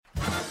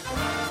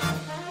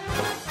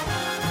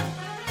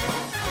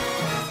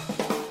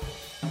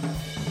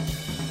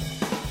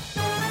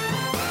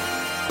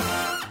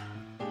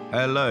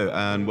Hello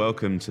and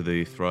welcome to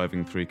the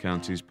Thriving Three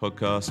Counties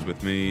podcast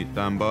with me,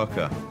 Dan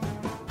Barker.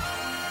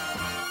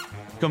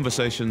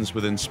 Conversations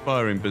with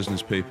inspiring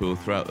business people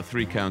throughout the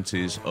three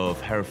counties of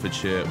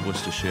Herefordshire,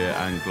 Worcestershire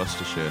and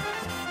Gloucestershire.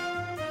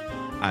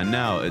 And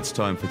now it's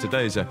time for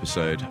today's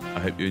episode. I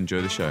hope you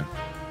enjoy the show.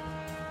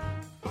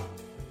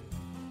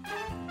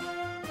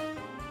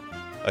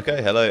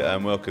 Okay, hello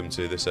and welcome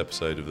to this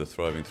episode of the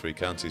Thriving Three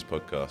Counties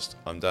podcast.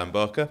 I'm Dan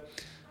Barker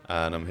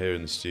and I'm here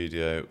in the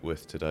studio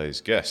with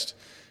today's guest.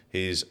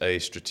 He's a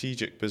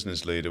strategic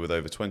business leader with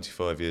over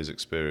 25 years'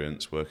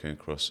 experience working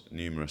across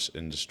numerous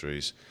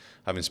industries,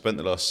 having spent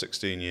the last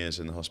 16 years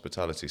in the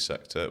hospitality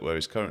sector, where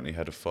he's currently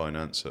head of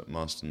finance at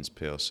Marston's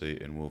PLC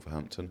in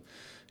Wolverhampton.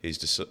 He's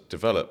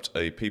developed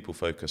a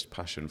people-focused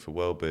passion for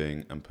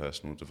well-being and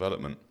personal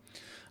development.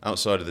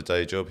 Outside of the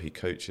day job, he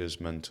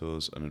coaches,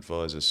 mentors and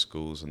advises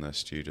schools and their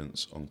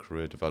students on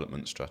career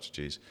development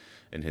strategies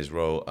in his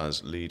role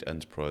as lead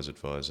enterprise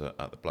advisor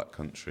at the Black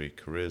Country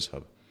Careers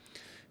Hub.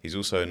 He's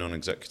also a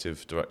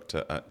non-executive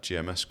director at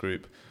GMS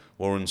Group,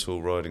 Warrens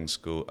Hall Riding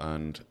School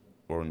and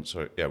Warrens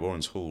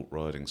Hall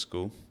Riding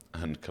School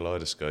and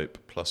Kaleidoscope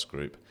Plus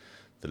Group,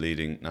 the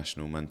leading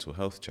national mental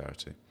health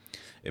charity.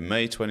 In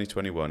May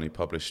 2021, he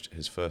published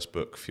his first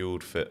book,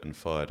 Fueled, Fit and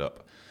Fired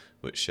Up,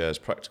 which shares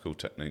practical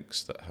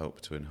techniques that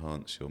help to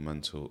enhance your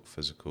mental,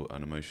 physical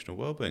and emotional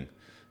well-being.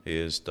 He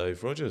is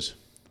Dave Rogers.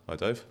 Hi,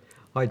 Dave.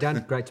 Hi,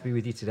 Dan. Great to be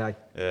with you today.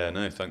 Yeah,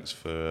 no, thanks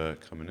for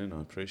coming in. I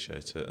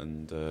appreciate it.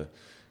 And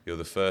you're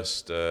the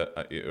first,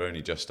 you're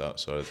only just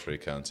outside of the three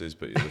counties,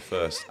 but you're the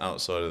first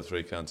outside of the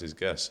three counties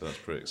guest, so that's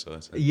pretty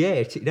exciting. Yeah,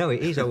 it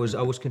is. I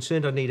was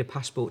concerned I'd need a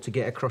passport to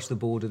get across the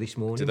border this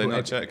morning. Did they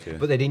not check you?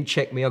 But they didn't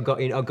check me. I got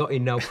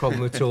in no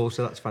problem at all,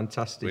 so that's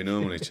fantastic. We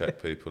normally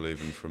check people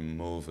even from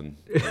Malvern,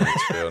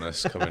 to be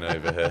honest, coming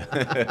over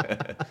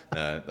here.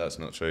 No, that's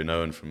not true.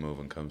 No one from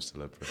Malvern comes to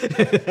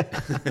Ledbury.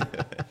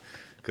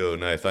 Cool,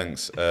 no,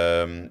 thanks.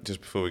 Just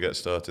before we get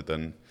started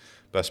then,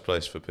 best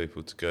place for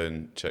people to go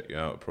and check you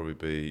out would probably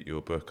be your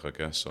book, I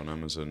guess, on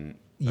Amazon.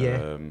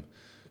 Yeah.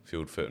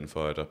 Fueled, Fit and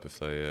Fired Up. If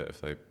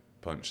they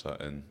punch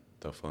that in,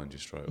 they'll find you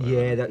straight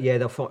away. Yeah,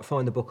 they'll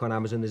find the book on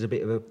Amazon. There's a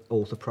bit of an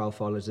author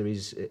profile as there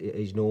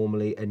is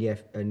normally,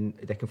 and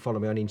they can follow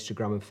me on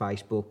Instagram and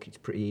Facebook. It's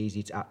pretty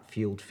easy. It's at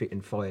Fueled, Fit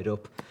and Fired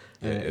Up.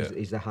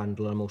 Is the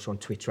handle. I'm also on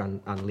Twitter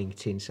and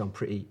LinkedIn, so I'm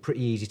pretty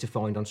easy to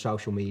find on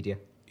social media.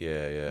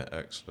 Yeah,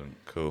 excellent,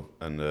 cool.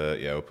 And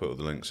we'll put all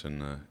the links in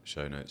the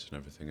show notes and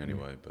everything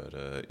anyway.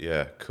 But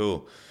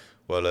cool.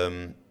 Well,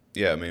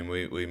 I mean,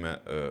 we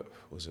met,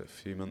 was it a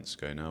few months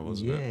ago now,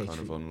 wasn't it? Kind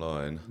of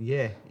online.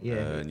 Yeah.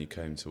 And you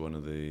came to one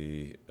of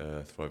the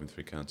Thriving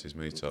Three Counties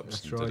meetups.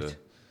 That's and right. Did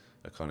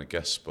a kind of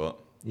guest spot.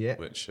 Yeah.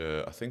 Which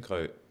I think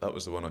that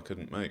was the one I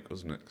couldn't make,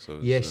 wasn't it? I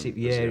was, Yes,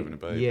 busy having a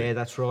baby. yeah,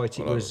 that's right.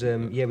 It was.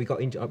 We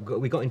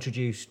got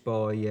introduced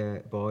by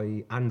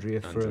Andrea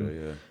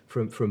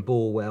from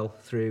Borwell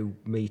through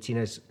meeting,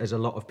 as a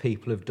lot of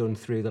people have done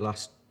through the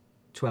last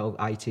 12,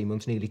 18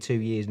 months, nearly 2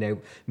 years now,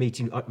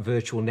 meeting at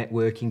virtual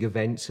networking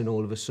events, and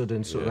all of a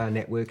sudden, sort of our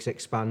networks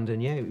expand.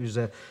 And it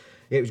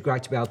was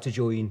great to be able to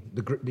join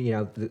the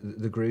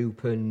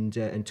group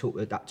and talk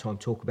at that time,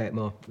 talk about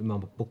my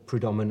book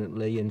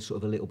predominantly, and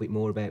sort of a little bit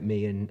more about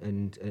me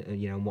and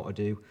what I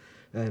do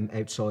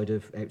outside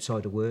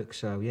of work.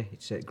 So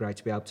it's great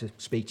to be able to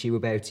speak to you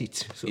about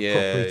it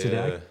properly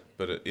today. Yeah.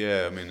 But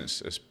I mean,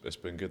 it's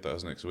been good, that,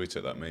 hasn't it? Because we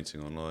took that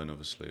meeting online,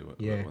 obviously,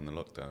 when the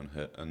lockdown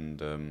hit,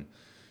 and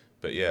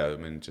I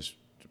mean, just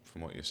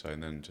from what you're saying,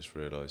 then just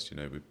realised,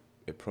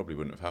 it probably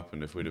wouldn't have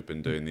happened if we'd have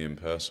been doing the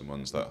in-person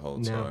ones that whole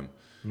time.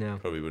 No.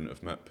 Probably wouldn't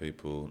have met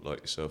people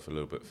like yourself a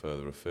little bit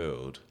further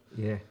afield.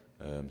 Yeah.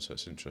 So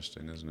it's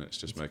interesting, isn't it? It's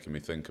just making me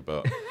think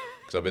about,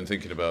 because I've been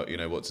thinking about,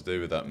 what to do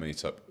with that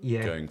meetup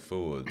going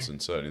forwards,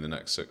 and certainly the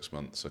next 6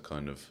 months are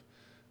kind of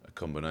a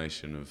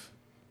combination of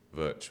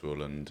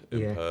virtual and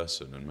in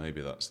person, and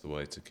maybe that's the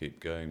way to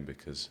keep going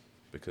because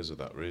of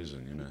that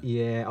reason,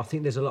 Yeah, I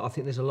think there's a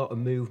lot of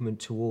movement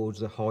towards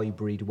the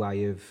hybrid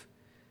way of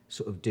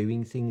sort of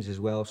doing things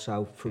as well.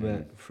 So from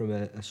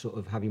a sort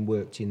of having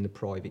worked in the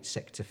private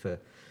sector for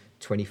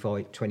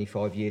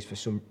 25 years for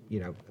some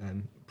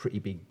pretty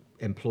big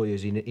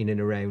employers in and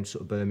around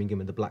sort of Birmingham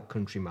and the Black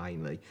Country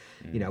mainly,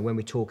 when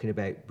we're talking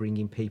about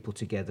bringing people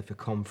together for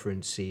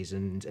conferences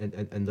and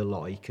the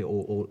like,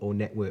 or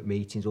network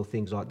meetings or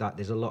things like that,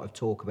 there's a lot of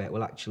talk about,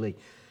 well, actually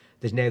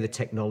there's now the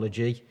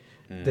technology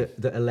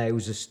that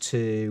allows us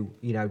to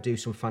do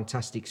some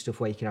fantastic stuff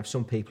where you can have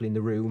some people in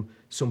the room,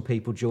 some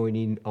people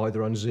joining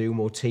either on Zoom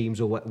or Teams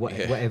or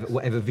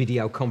whatever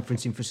video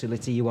conferencing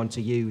facility you want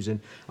to use. And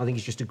I think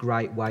it's just a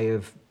great way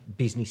of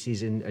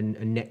businesses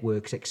and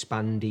networks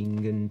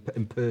expanding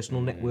and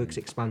personal networks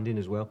expanding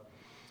as well.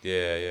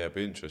 Yeah, it'd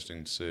be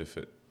interesting to see if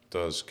it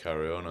does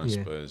carry on, I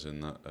suppose,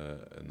 in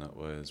that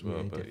way as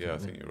well. But definitely. I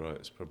think you're right.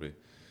 It's probably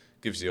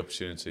gives the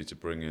opportunity to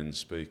bring in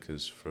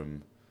speakers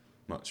from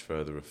much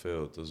further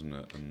afield, doesn't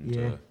it?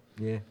 And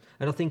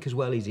and I think as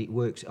well as it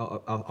works,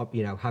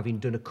 having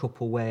done a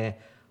couple where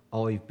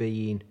I've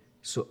been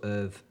sort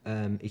of,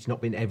 it's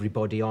not been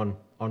everybody on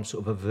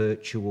sort of a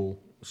virtual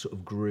sort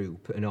of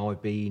group, and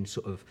I've been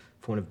sort of,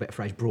 for want of a better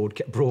phrase,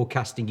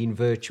 broadcasting in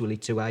virtually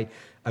to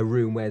a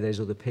room where there's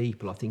other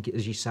people. I think,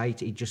 as you say,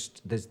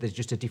 there's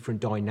just a different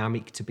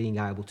dynamic to being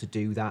able to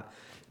do that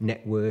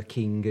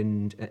networking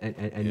and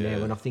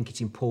now, and I think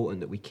it's important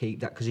that we keep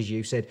that, because as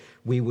you said,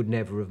 we would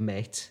never have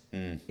met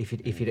if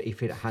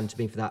it hadn't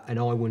been for that, and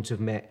I wouldn't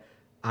have met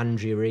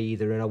Andrea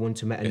either, and I wouldn't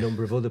have met a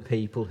number of other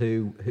people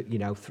who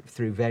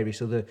through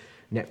various other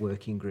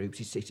networking groups.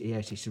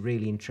 It's a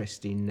really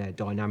interesting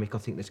dynamic, I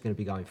think, that's going to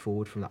be going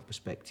forward from that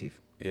perspective.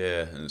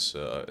 Yeah, and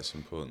it's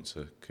important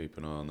to keep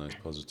an eye on those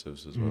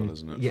positives as well,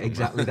 isn't it? Yeah,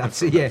 exactly.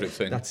 That's it. Yeah,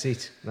 that's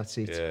it.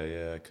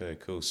 Yeah. Okay,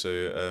 cool. So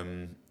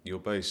you're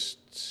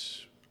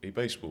based. Are you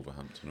based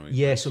Wolverhampton? Or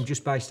yes, I'm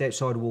just based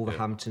outside of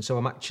Wolverhampton. So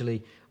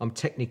I'm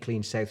technically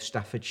in South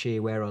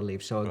Staffordshire where I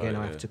live. So again,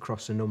 I have to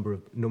cross a number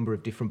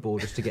of different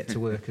borders to get to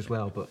work as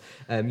well. But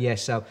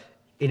so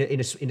in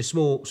a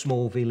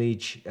small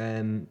village,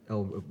 I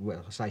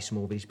say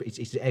small village, but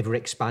it's ever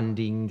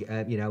expanding,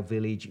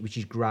 village, which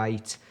is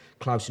great.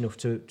 Close enough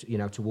to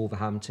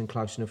Wolverhampton,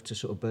 close enough to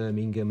sort of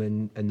Birmingham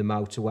and the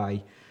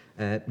motorway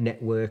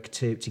network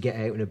to get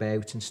out and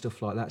about and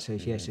stuff like that. So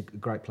it's a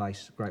great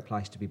place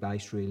to be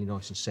based, really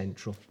nice and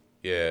central.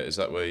 Yeah, is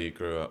that where you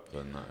grew up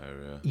then, that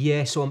area?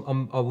 Yeah, so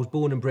I was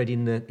born and bred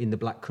in the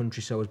Black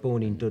Country. So I was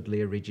born in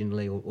Dudley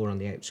originally, or on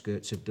the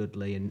outskirts of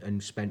Dudley, and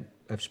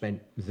have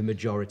spent the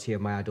majority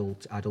of my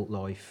adult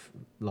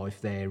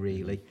life there,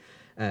 really.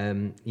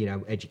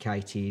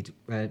 Educated,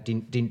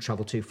 didn't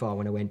travel too far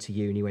when I went to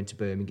uni. Went to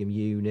Birmingham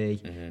Uni,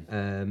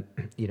 and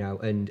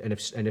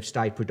have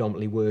stayed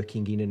predominantly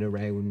working in and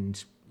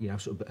around,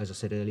 sort of, as I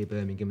said earlier,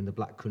 Birmingham and the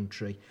Black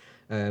Country,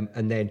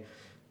 and then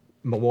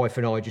my wife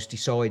and I just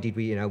decided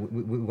we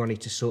wanted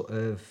to sort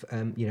of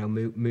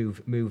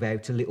move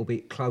out a little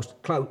bit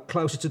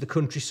closer to the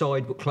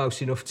countryside, but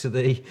close enough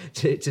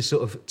to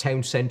sort of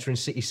town centre and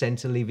city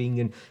centre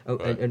living, and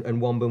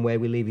Womben where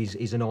we live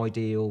is an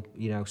ideal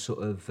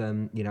sort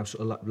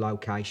of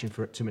location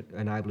to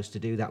enable us to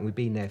do that. And we've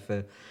been there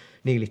for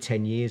nearly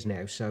 10 years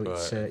now, so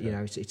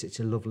it's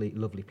a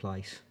lovely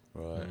place.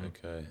 Right,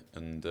 okay.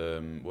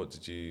 And what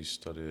did you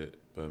study at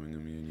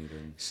Birmingham Uni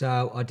then?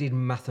 So I did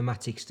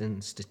mathematics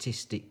and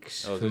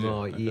statistics for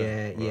my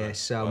right.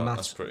 So wow,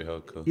 maths, that's pretty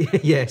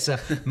hardcore. So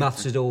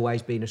maths had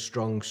always been a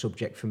strong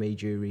subject for me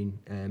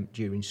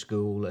during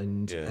school,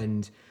 and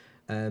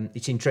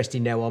it's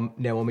interesting now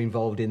I'm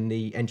involved in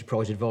the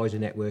Enterprise Advisor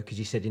Network, as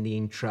you said in the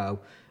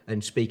intro,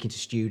 and speaking to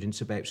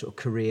students about sort of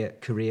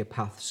career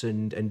paths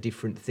and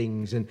different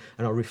things, and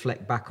I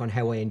reflect back on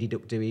how I ended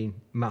up doing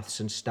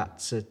maths and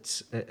stats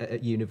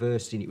at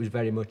university, and it was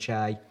very much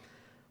I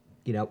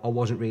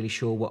wasn't really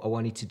sure what I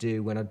wanted to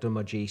do when I'd done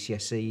my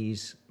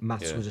GCSEs.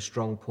 Maths was a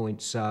strong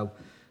point, so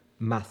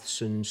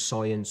maths and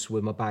science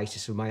were my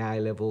basis of my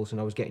A-levels, and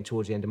I was getting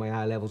towards the end of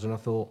my A-levels, and I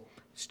thought,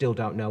 still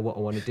don't know what I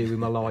want to do with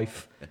my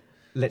life.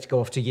 Let's go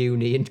off to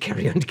uni and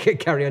carry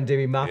on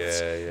doing maths.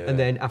 And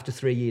then after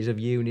 3 years of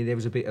uni, there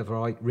was a bit of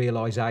a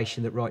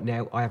realisation that right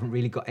now I haven't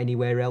really got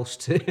anywhere else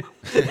to,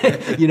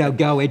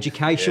 go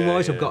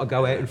education-wise. I've got to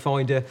go out and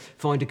find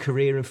a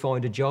career and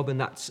find a job,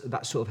 and that's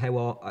sort of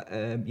how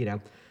I,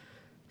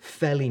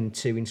 fell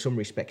into, in some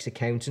respects,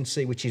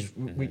 accountancy, which is,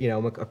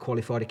 I'm a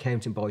qualified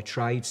accountant by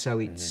trade. So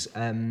it's,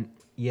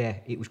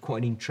 it was quite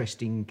an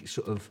interesting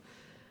sort of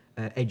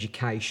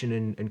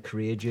education and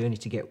career journey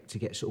to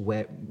get sort of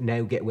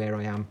where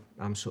I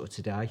am sort of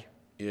today.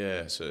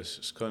 Yeah, so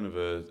it's kind of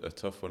a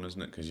tough one,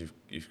 isn't it? Because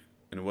you've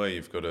in a way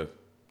you've got to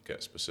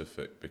get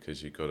specific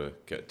because you've got to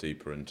get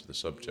deeper into the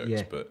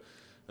subjects, but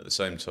at the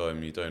same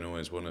time you don't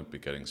always want to be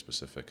getting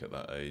specific at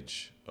that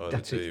age either,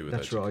 do you, with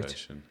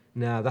education? Right.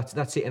 No,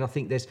 that's it, and I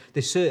think there's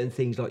certain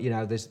things like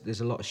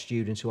there's a lot of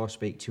students who I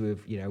speak to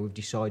have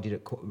decided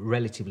at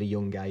relatively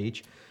young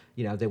age,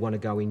 they want to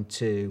go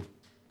into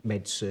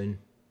medicine.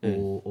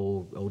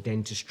 Or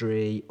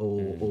dentistry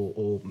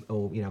or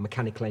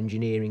mechanical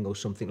engineering or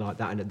something like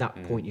that, and at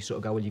that point you sort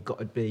of go, well, you've got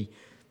to be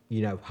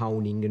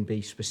honing and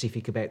be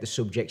specific about the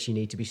subjects you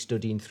need to be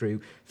studying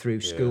through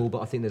school.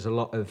 But I think there's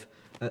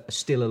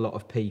still a lot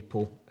of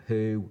people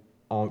who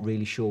aren't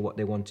really sure what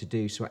they want to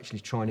do, so actually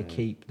trying to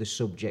keep the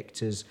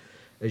subject as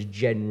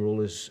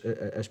general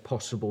as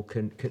possible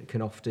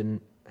can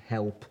often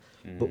help,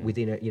 but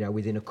within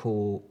a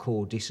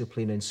core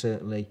discipline. And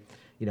certainly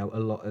a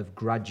lot of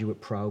graduate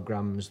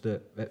programs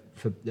that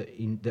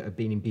have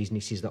been in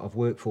businesses that I've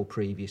worked for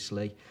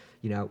previously,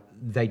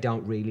 they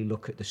don't really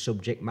look at the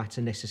subject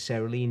matter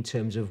necessarily in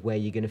terms of where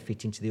you're going to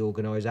fit into the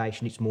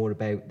organisation. It's more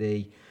about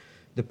the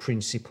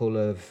principle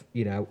of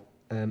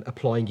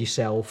applying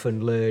yourself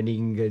and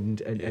learning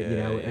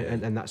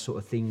and that sort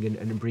of thing,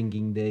 and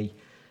bringing the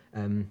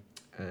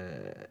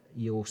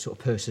your sort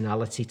of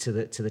personality to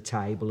the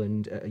table,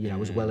 and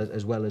as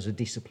well as a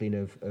discipline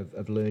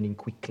of learning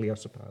quickly, I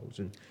suppose.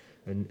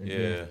 And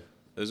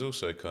there's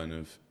also kind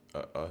of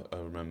I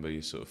remember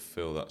you sort of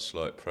feel that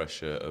slight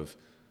pressure of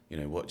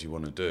what do you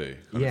want to do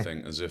kind of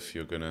thing, as if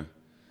you're gonna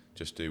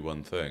just do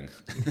one thing.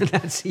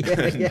 That's yeah,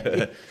 And,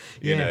 yeah.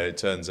 you know, it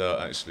turns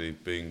out actually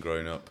being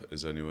grown up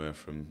is anywhere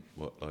from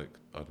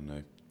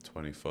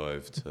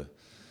 25 to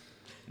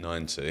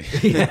 90.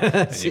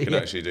 And you can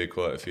actually do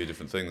quite a few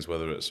different things,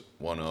 whether it's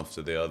one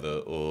after the other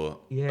or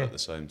at the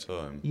same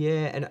time.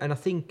 Yeah, and I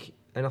think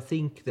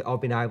that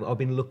I've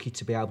been lucky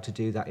to be able to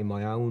do that in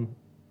my own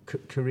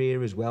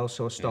career as well.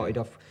 So I started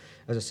off,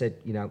 as I said,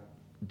 you know,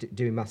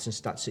 doing maths and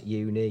stats at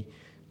uni.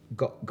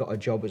 Got a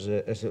job as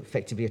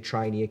effectively a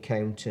trainee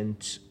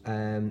accountant.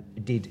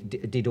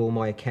 Did all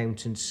my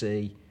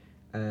accountancy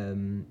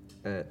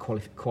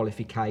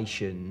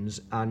qualifications,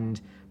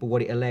 but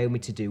what it allowed me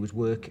to do was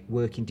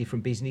work in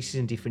different businesses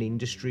and different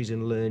industries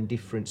and learn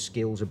different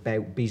skills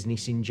about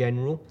business in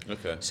general.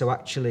 Okay. So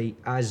actually,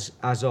 as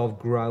I've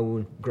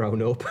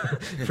grown up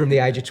from the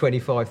age of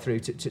 25 through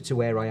to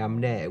where I am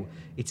now,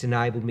 it's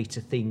enabled me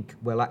to think,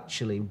 well,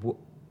 actually,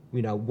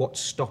 what's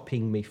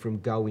stopping me from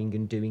going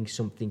and doing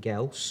something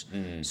else?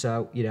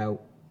 So, you know,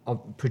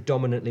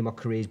 predominantly my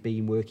career's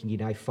been working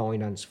in a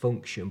finance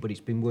function, but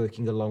it's been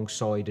working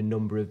alongside a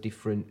number of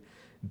different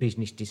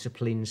business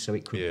disciplines. So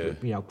it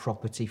could be, you know,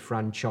 property,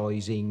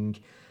 franchising,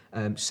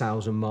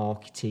 sales and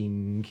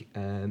marketing,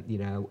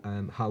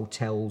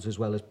 hotels, as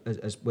well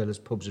as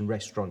pubs and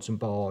restaurants and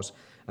bars,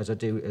 as I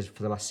do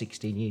for the last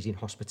 16 years in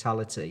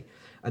hospitality.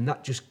 And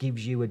that just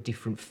gives you a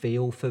different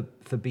feel for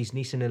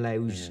business and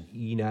allows,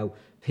 you know,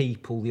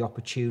 people the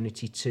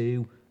opportunity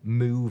to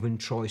move and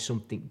try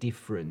something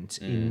different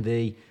in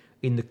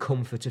the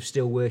comfort of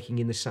still working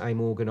in the same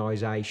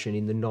organisation,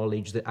 in the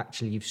knowledge that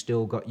actually you've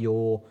still got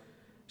your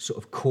sort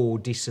of core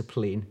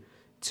discipline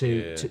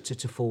to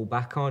fall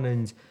back on.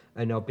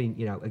 And I've been,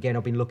 you know, again,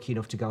 I've been lucky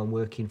enough to go and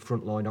work in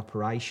frontline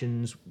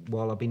operations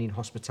while I've been in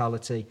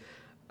hospitality.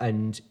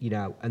 And, you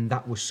know, and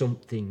that was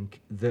something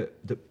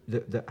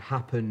that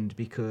happened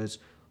because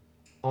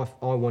I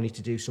wanted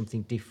to do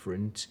something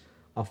different.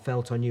 I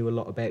felt I knew a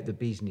lot about the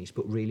business,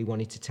 but really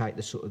wanted to take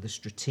the sort of the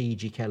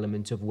strategic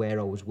element of where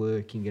I was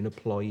working and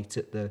apply it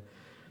at the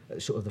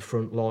sort of the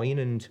front line.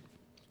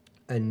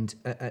 And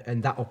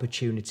that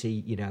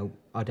opportunity, you know,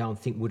 I don't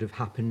think would have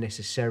happened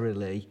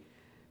necessarily,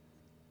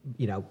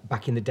 you know,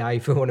 back in the day,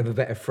 for want of a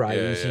better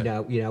phrase. You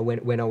know,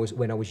 when I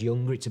was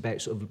younger, it's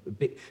about sort of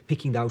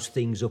picking those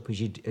things up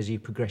as you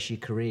progress your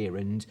career.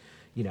 And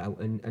you know,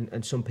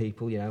 and some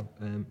people, you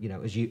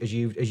know, as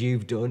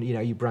you've done, you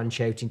know, you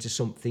branch out into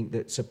something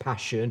that's a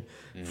passion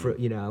for,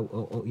 you know,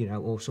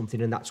 or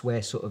something, and that's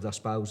where sort of, I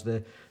suppose,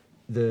 the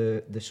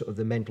sort of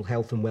the mental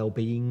health and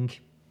well-being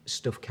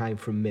stuff came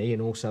from me,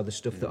 and also the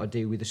stuff that I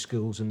do with the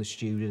schools and the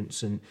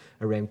students and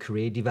around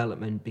career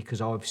development, because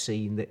I've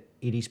seen that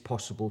it is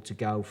possible to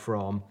go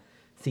from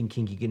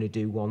thinking you're going to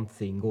do one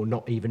thing or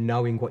not even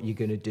knowing what you're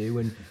going to do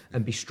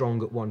and be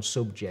strong at one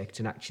subject,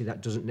 and actually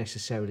that doesn't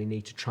necessarily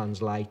need to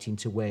translate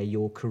into where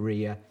your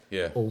career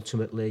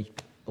ultimately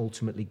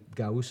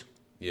goes.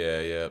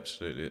 Yeah,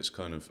 absolutely. It's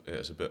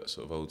a bit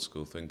sort of old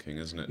school thinking,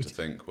 isn't it? To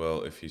think,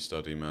 well, if you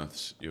study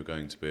maths, you're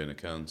going to be an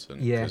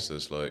accountant. Because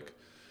there's like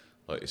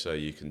you say,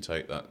 you can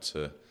take that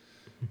to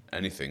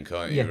anything,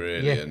 can't you?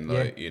 Really, and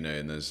you know,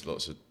 and there's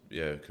lots of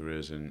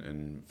careers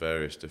in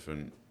various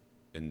different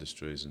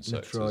industries and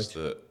sectors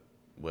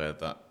where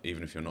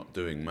even if you're not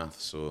doing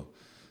maths or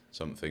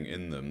something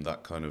in them,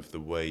 that kind of the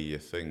way you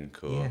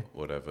think or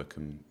whatever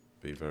can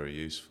be very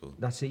useful.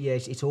 That's it. Yeah,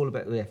 it's all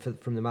about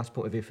from the maths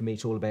point of view. For me,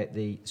 it's all about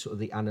the sort of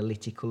the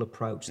analytical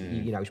approach.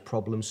 You know, it's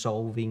problem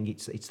solving.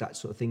 It's that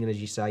sort of thing. And as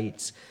you say,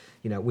 it's,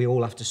 you know, we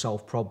all have to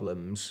solve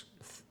problems,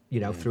 you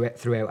know,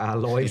 throughout our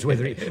lives,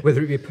 whether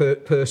it be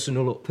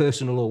personal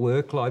or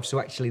work life. So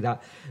actually,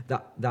 that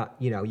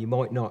you know, you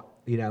might not,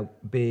 you know,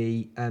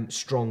 be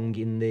strong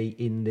in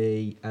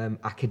the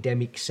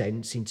academic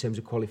sense in terms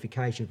of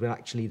qualifications, but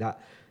actually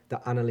that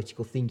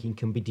analytical thinking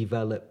can be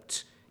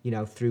developed, you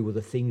know, through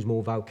other things,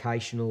 more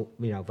vocational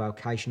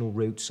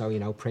routes. So, you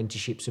know,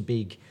 apprenticeships are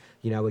big,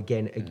 you know,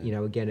 again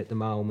at the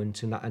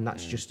moment, and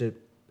that's just a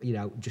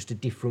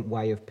different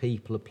way of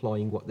people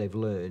applying what they've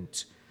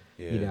learnt.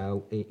 You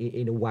know,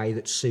 in a way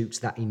that suits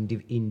that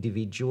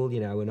individual,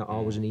 you know. And I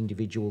was an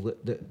individual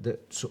that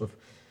sort of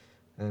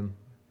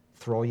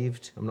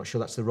thrived. I'm not sure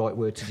that's the right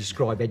word to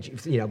describe,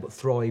 but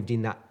thrived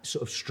in that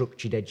sort of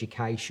structured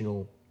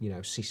educational, you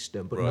know,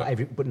 system.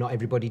 But not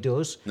everybody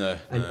does. No,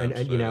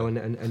 and you know,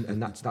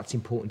 and that's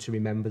important to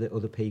remember, that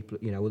other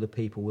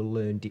people will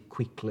learn it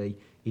quickly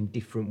in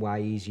different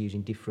ways,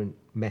 using different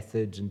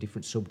methods and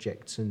different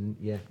subjects and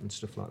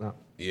stuff like that.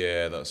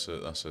 Yeah, that's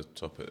a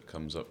topic that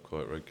comes up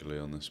quite regularly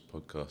on this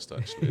podcast,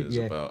 actually. It's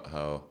about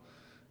how,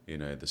 you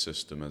know, the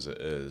system as it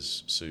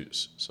is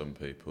suits some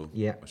people,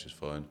 which is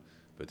fine,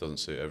 but it doesn't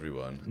suit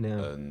everyone.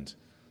 No. And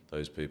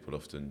those people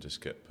often just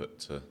get put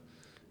to,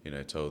 you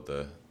know, told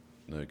they're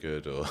no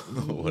good or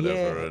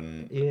whatever.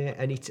 And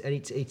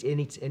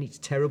it's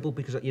terrible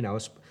because, you know,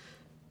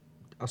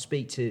 I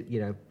speak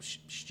to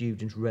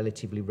students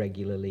relatively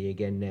regularly.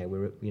 Again, now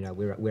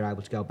we're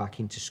able to go back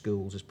into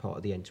schools as part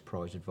of the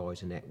Enterprise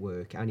Advisor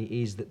Network, and it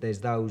is that there's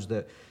those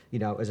that,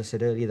 as I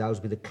said earlier,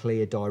 those with a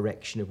clear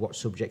direction of what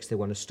subjects they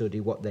want to study,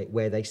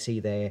 where they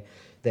see their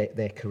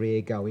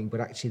career going,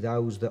 but actually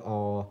those that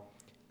are,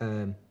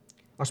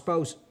 I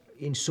suppose,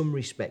 in some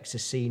respects, are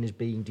seen as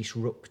being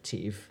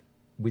disruptive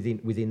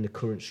within the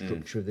current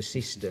structure of the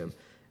system.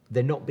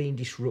 They're not being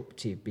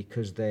disruptive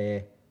because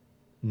they're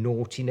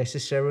naughty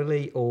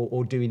necessarily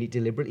or doing it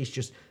deliberately. It's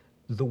just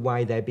the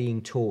way they're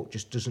being taught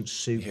just doesn't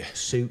suit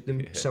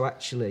them. So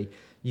actually,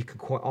 you can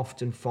quite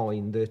often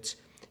find that,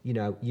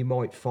 you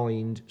might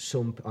find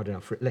some, I don't know,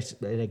 for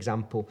an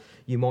example,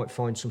 you might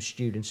find some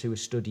students who are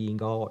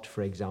studying art,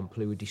 for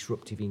example, who are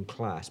disruptive in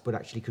class, but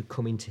actually could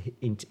come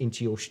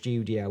into your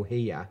studio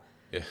here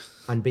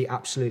and be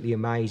absolutely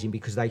amazing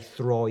because they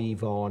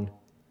thrive on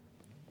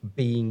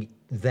being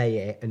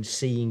there and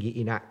seeing it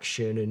in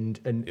action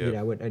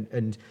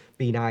and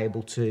being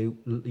able to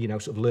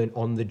sort of learn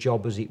on the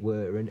job, as it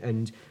were,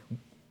 and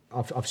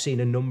I've seen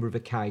a number of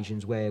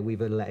occasions where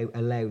we've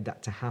allowed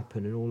that to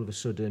happen, and all of a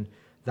sudden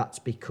that's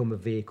become a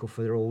vehicle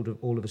for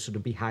all of a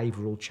sudden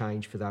behavioural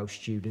change for those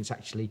students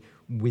actually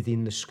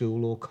within the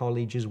school or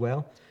college as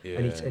well.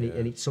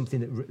 And it's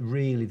something that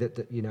really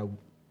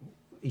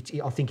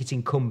I think it's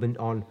incumbent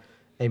on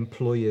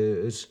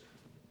employers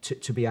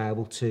to be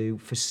able to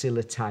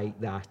facilitate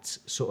that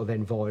sort of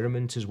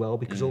environment as well,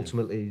 because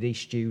ultimately these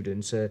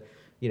students are,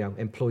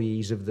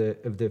 employees of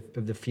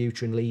the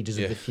future and leaders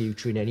of the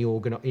future in any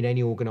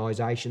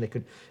organisation. They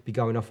could be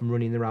going off and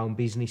running their own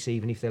business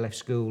even if they left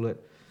school at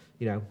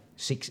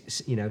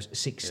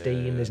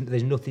 16.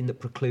 There's nothing that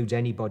precludes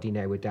anybody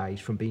nowadays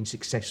from being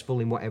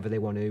successful in whatever they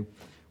want to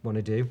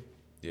do.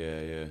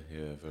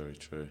 Very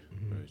true.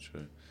 Very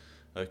true.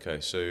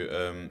 Okay,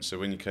 so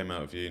when you came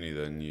out of uni,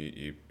 then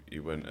you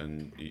went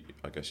and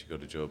I guess you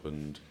got a job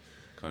and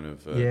kind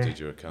of did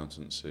your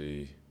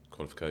accountancy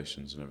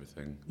qualifications and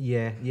everything.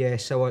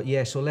 So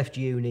I left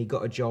uni,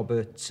 got a job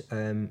at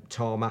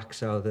Tarmac,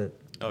 so the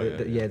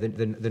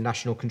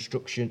national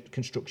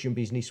construction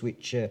business,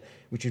 which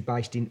was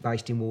based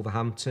in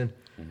Wolverhampton,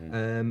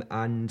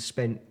 and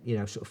spent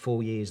sort of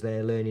 4 years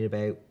there learning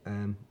about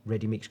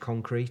ready mix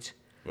concrete.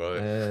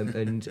 Right.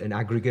 and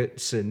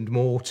aggregates and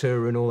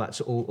mortar and all that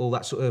sort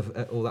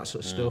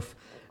of stuff,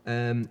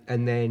 and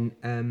then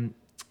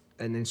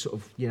sort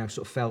of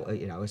felt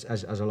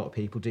as a lot of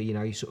people do,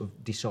 you sort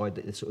of decide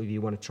that sort of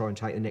you want to try and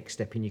take the next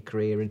step in your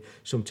career, and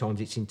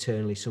sometimes it's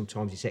internally,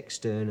 sometimes it's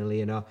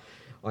externally, and I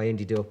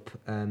ended up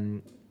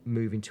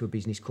moving to a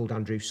business called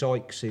Andrew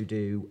Sykes, who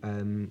do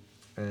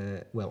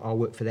I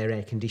work for their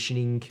air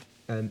conditioning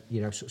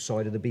sort of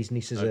side of the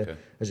business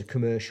as a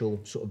commercial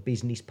sort of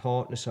business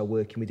partner, so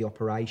working with the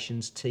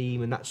operations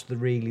team, and that's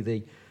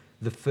really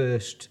the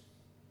first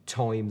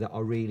time that I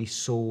really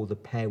saw the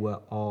power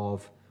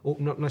of, or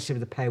not necessarily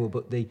the power,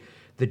 but the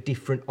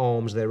different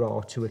arms there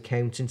are to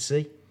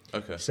accountancy.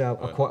 Okay. So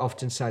I quite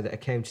often say that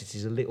accountancy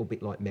is a little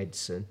bit like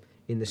medicine,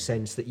 in the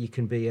sense that you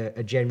can be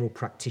a general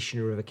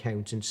practitioner of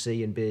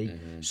accountancy and be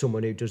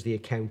someone who does the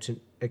accounts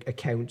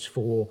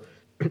for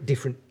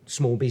different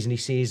small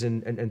businesses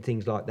and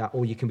things like that,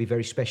 or you can be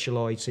very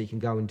specialised, so you can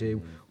go and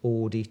do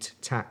audit,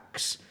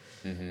 tax,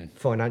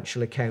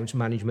 financial accounts,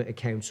 management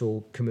accounts,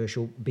 or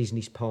commercial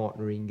business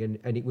partnering,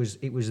 and it was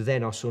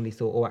then I suddenly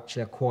thought,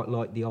 actually I quite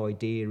like the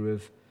idea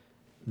of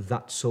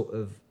that sort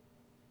of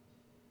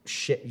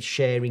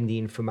sharing the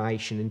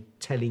information and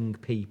telling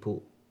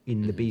people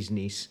in the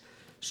business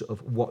sort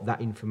of what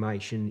that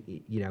information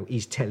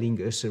is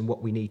telling us and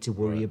what we need to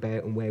worry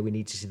about and where we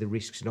need to see the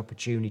risks and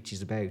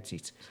opportunities about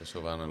it. So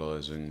sort of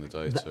analysing the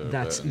data.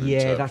 That's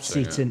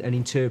it, and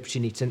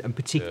interpreting it, and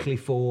particularly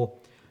for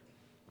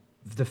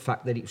the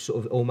fact that it's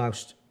sort of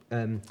almost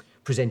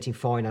presenting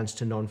finance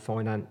to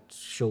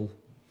non-financial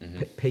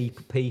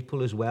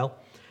people as well.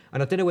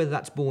 And I don't know whether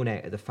that's born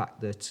out of the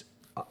fact that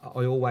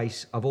I've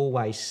always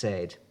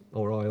said,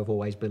 or I have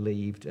always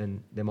believed,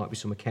 and there might be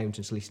some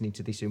accountants listening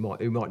to this who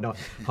might not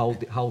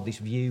hold this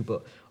view,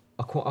 but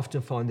I quite often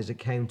find there's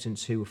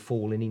accountants who have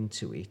fallen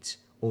into it,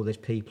 or there's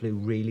people who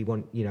really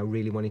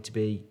wanted to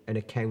be an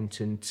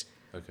accountant,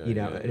 at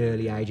an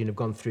early age, and have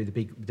gone through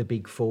the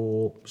big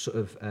four sort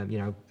of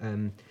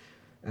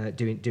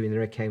doing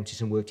their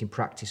accounting and worked in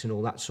practice and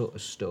all that sort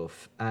of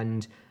stuff,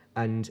 and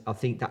I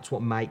think that's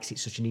what makes it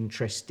such an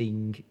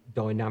interesting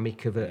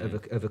dynamic of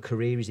a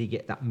career, is you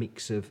get that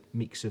mix of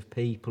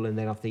people. And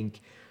then I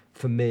think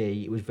for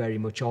me it was very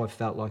much, I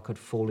felt like I'd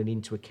fallen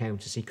into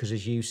accountancy because,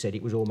 as you said,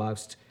 it was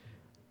almost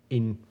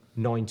in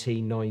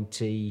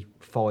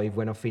 1995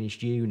 when I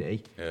finished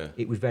uni.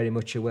 It was very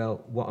much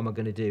what am I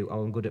going to do?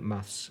 I'm good at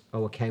maths.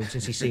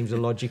 Accountancy seems a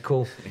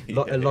logical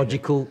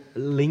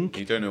link.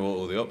 You don't know what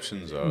all the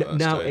options are at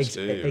that stage,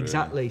 do you,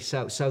 exactly.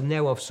 Really? So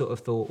now I've sort of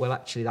thought, well,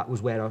 actually that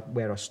was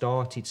where I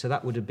started. So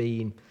that would have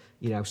been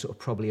sort of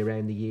probably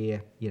around the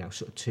year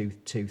sort of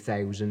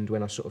 2000,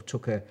 when I sort of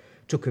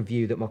took a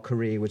view that my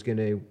career was going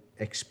to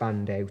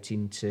expand out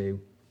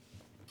into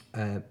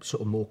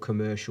sort of more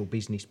commercial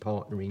business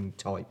partnering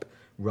type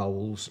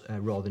roles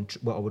rather than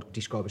what I would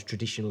describe as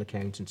traditional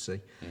accountancy.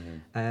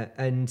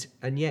 And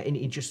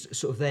it just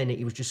sort of then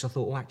it was just I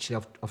thought, well,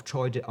 actually I've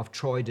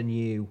tried a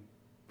new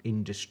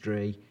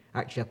industry.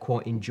 Actually, I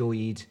quite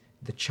enjoyed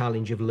the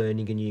challenge of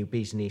learning a new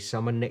business.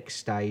 So my next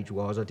stage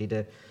was I did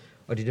a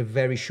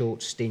very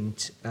short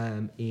stint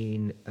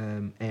in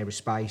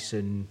aerospace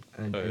and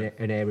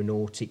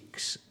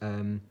aeronautics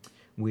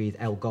with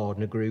L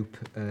Gardner Group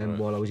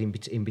while I was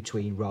in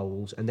between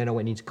roles, and then I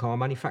went into car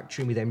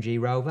manufacturing with MG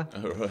Rover.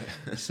 Oh, right.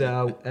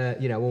 So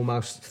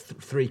almost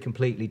three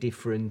completely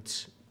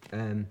different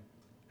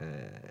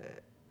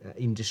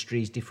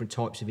industries, different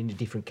types of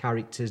different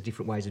characters,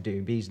 different ways of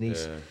doing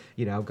business.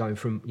 Yeah. Going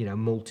from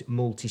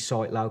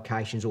multi-site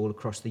locations all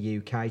across the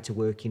UK to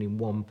working in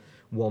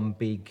one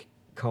big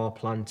car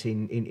plant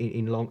in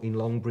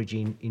Longbridge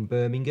in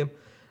Birmingham.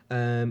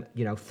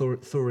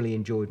 Thoroughly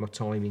enjoyed my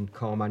time in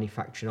car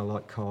manufacturing. I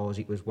like cars.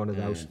 It was one of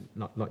those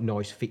like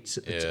nice fits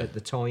at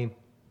the time.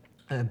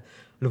 And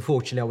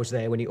unfortunately, I was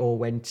there when it all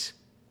went,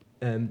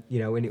 when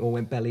it all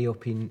went belly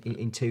up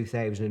in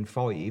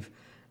 2005,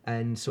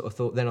 and sort of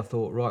thought. Then I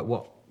thought, right,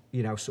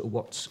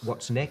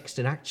 what's next?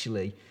 And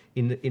actually,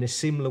 in a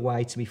similar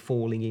way to me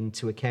falling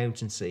into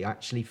accountancy, I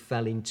actually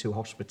fell into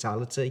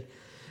hospitality.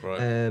 Right.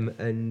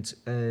 And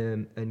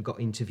got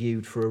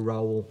interviewed for a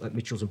role at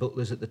Mitchells and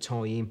Butlers at the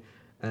time.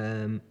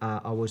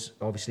 I was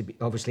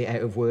obviously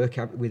out of work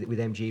with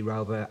MG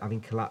Rover, having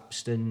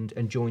collapsed,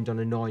 and joined on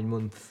a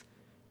 9-month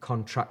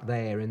contract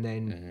there, and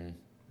then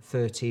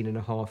 13 and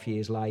a half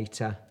years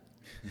later,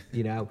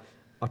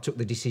 I took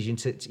the decision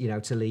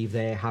to leave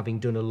there, having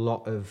done a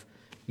lot of,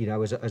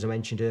 as I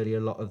mentioned earlier,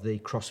 a lot of the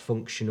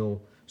cross-functional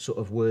sort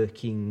of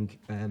working,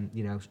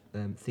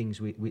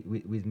 things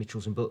with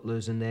Mitchells and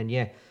Butlers, and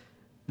then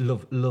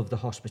love the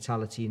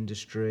hospitality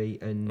industry,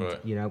 and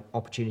right.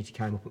 Opportunity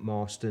came up at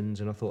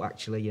Marston's, and I thought,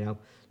 actually,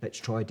 let's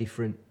try a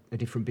different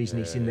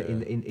business in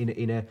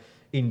a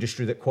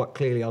industry that quite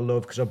clearly I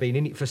love, because I've been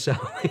in it for so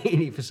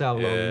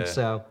long.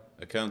 So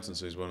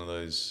accountancy is one of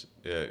those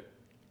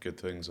good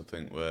things, I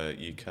think, where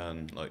you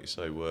can, like you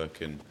say,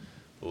 work in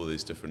all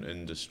these different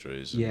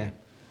industries. And,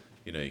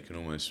 you can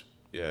almost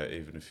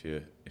even if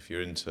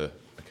you're into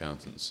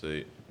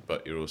accountancy,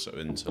 but you're also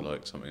into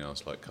like something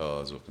else like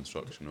cars or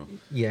construction or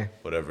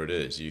whatever it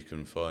is, you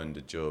can find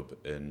a job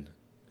in,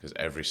 because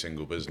every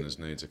single business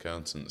needs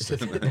accountants.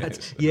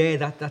 That's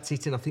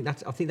it, and I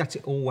think that's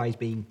always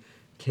been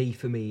key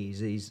for me.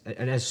 Is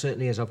and as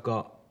certainly as I've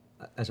got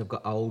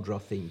older, I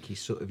think is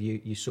sort of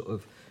you sort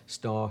of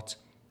start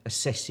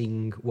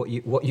assessing what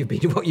you've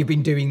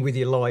been doing with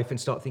your life, and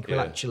start thinking,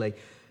 well, actually,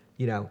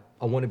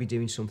 I want to be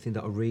doing something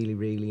that I really,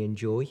 really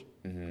enjoy,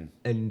 and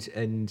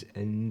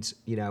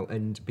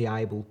be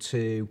able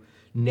to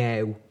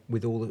now,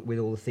 with all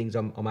the things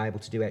I'm able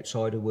to do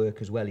outside of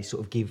work as well, is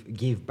sort of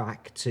give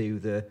back to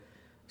the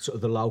sort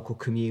of the local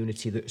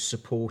community that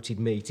supported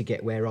me to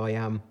get where I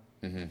am,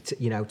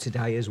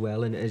 today as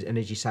well. And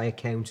as you say,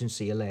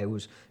 accountancy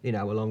allows,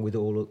 along with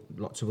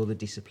lots of other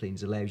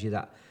disciplines, allows you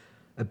that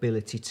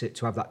ability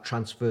to have that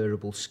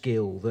transferable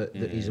skill that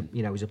is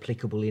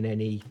applicable in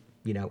any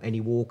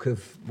walk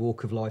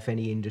of life,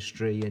 any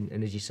industry,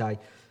 and as you say,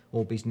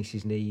 all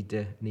businesses need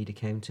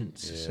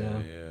accountants.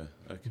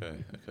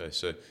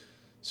 Okay.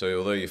 So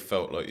although you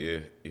felt like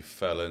you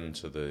fell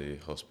into the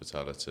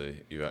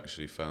hospitality, you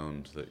actually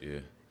found that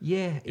you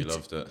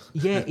loved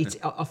it.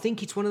 I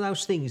think it's one of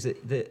those things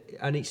that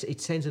and it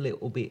sounds a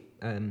little bit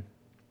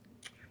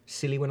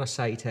silly when I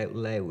say it out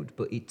loud,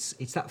 but it's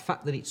that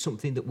fact that it's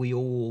something that we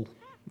all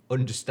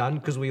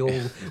understand, because we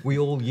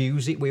all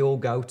use it. We all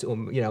go to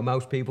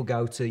most people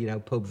go to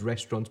pubs,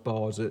 restaurants,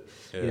 bars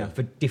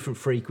for different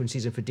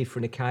frequencies and for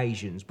different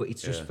occasions, but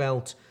it's just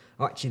felt,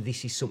 actually,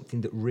 this is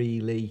something that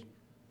really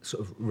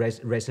sort of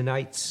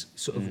resonates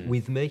sort of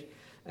with me,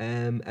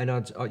 and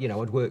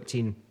I'd worked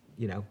in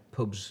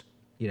pubs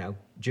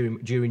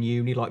during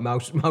uni, like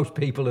most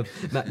people have,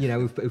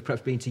 who've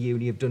perhaps been to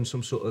uni, have done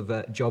some sort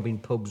of job in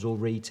pubs or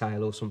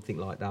retail or something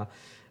like that.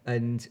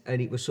 And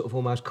it was sort of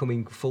almost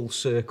coming full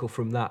circle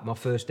from that. My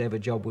first ever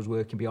job was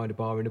working behind a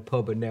bar in a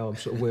pub, and now I'm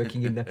sort of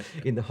working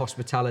in the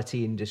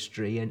hospitality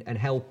industry and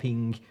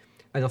helping.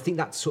 And I think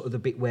that's sort of the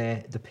bit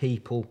where the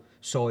people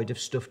side of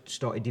stuff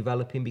started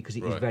developing, because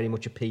it is very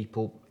much a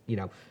people,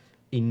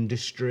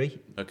 industry.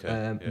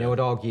 Okay. Now I'd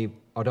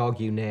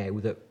argue now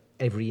that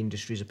every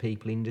industry is a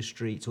people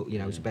industry. It's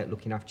it's about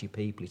looking after your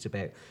people. It's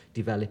about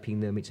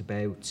developing them. It's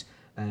about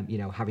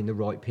having the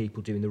right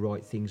people doing the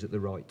right things at the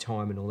right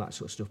time and all that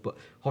sort of stuff. But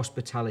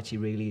hospitality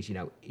really is,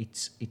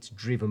 it's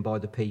driven by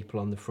the people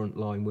on the front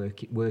line,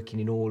 working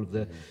in all of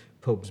the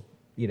pubs,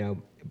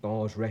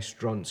 bars,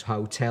 restaurants,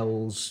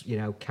 hotels,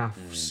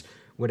 cafes,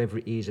 whatever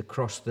it is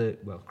across the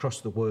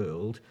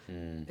world,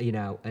 and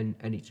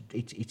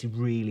it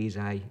really is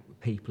a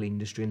people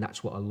industry, and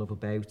that's what I love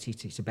about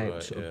it. It's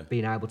about sort of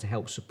being able to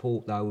help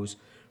support those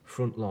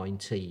frontline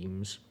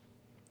teams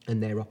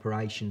and their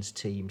operations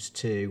teams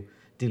to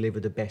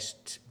deliver the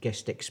best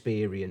guest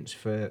experience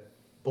for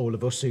all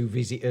of us who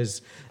visit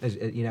us as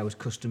you know, as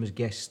customers,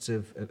 guests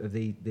of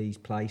these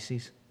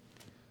places.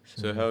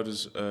 So how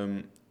does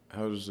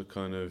the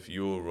kind of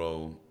your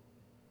role,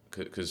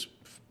 because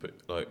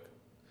like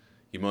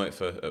you might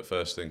at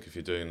first think if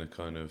you're doing a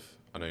kind of,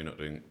 I know you're not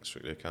doing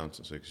strictly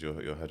accountancy because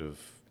you're head of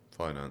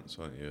finance,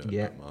 aren't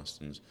you, at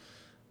Marston's?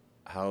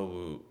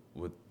 How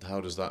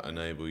does that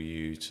enable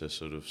you to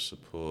sort of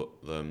support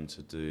them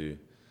to do,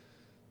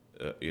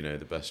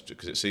 the best?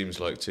 Because it seems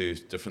like two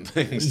different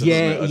things, doesn't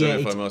it? I don't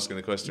know if I'm asking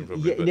the question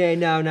properly.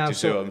 No. Do you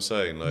see what I'm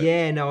saying? Like,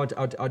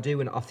 I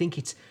do, and I think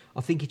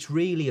it's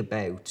really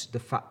about the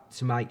fact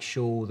to make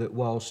sure that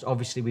whilst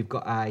obviously we've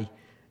got to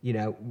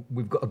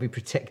be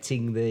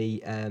protecting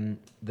the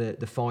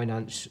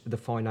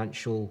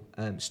financial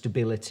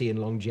stability and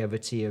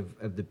longevity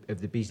of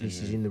the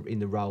businesses in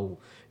the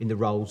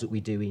roles that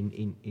we do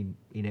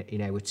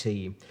in our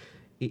team.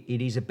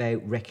 It is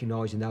about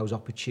recognising those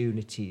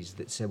opportunities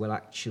that say, well,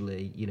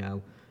 actually,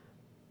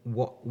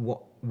 what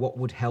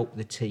would help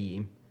the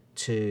team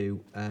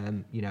to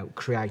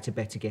create a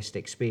better guest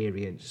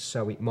experience.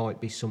 So it might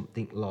be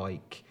something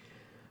like.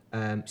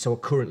 So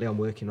currently I'm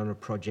working on a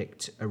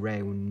project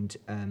around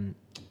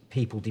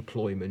people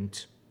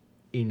deployment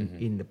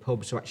in the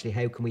pub. So actually,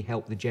 how can we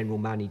help the general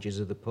managers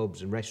of the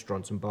pubs and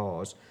restaurants and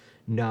bars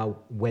know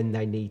when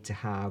they need to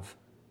have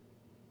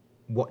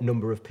what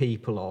number of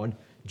people on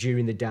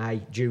during the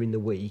day, during the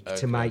week,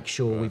 to make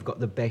sure we've got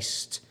the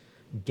best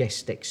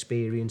guest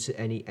experience at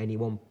any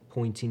one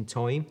point in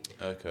time.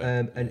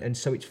 Okay. And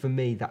so it's, for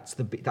me, that's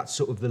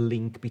sort of the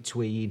link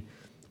between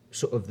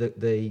sort of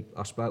the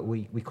I suppose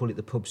we call it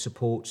the pub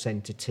support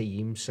centre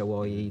team,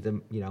 so i.e.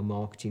 the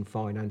marketing,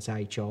 finance,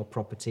 HR,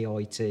 property,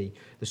 IT,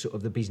 the sort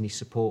of the business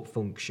support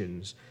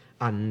functions,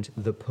 and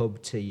the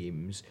pub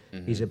teams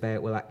is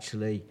about, well,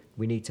 actually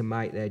we need to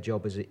make their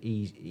job as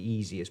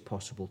easy as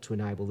possible to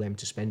enable them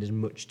to spend as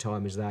much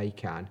time as they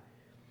can,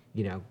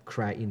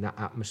 creating that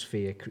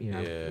atmosphere,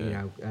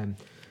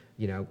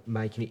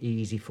 making it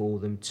easy for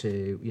them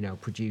to,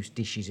 produce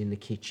dishes in the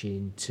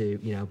kitchen,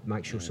 to,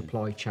 make sure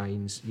supply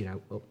chains,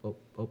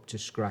 up to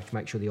scratch,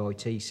 make sure the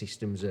IT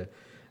systems are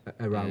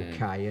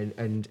okay,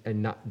 and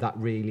that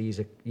really is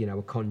a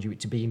conduit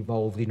to be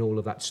involved in all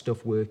of that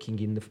stuff, working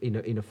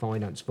in a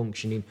finance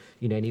function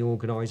in any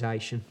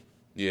organisation.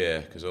 Yeah,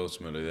 because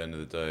ultimately, at the end of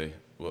the day,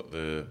 what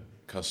the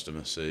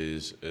customer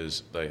sees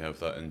is they have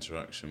that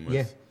interaction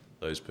with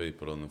those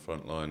people on the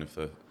front line, if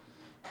they're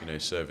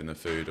serving the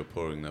food or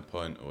pouring their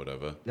pint or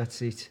whatever.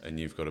 That's it. And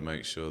you've got to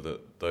make sure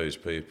that those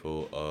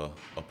people are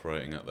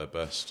operating at their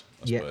best,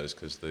 I suppose,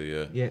 because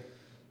the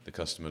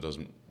customer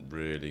doesn't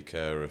really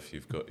care if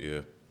you've got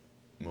your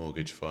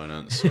mortgage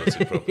finance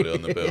sorted properly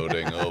on the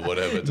building or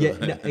whatever.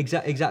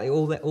 Exactly.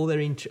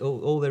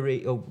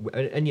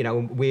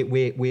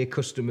 We're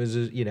customers,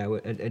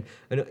 and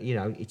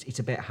it's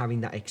about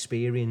having that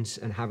experience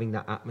and having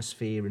that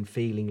atmosphere and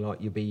feeling like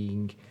you're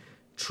being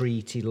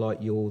treated like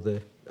you're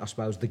the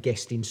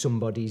guest in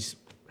somebody's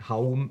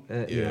home.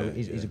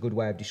 Is a good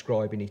way of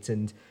describing it,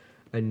 and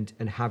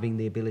having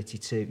the ability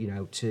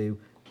to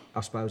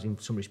I suppose in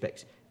some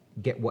respects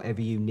get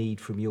whatever you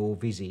need from your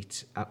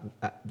visit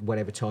at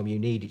whatever time you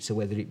need it. So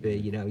whether it be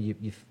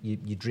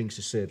your drinks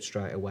are served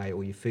straight away,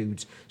 or your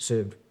food's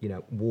served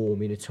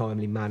warm in a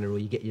timely manner, or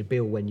you get your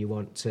bill when you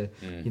want to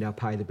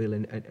pay the bill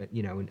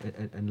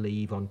and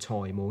leave on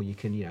time, or you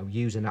can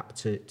use an app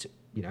to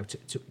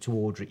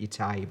order at your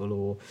table,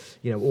 or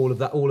all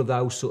of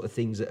those sort of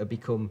things that have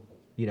become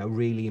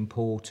really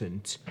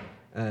important,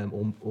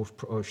 or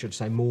I should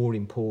say more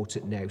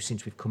important now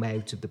since we've come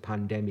out of the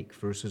pandemic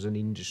for us as an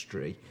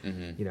industry.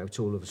 It's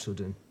all of a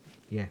sudden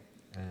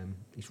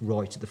it's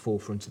right at the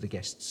forefront of the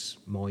guest's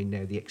mind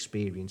now, the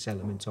experience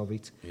element of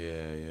it.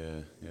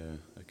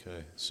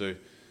 Okay, so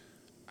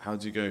how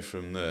do you go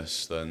from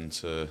this then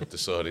to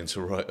deciding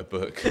to write a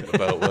book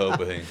about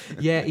well-being?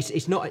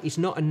 It's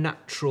not a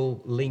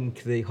natural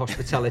link, the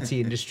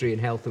hospitality industry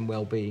and health and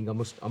well-being,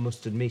 I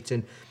must admit,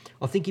 and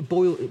I think it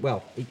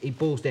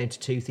boils down to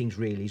two things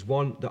really. Is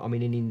one, that I'm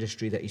in an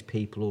industry that is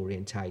people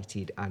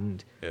orientated,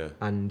 and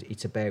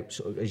it's about,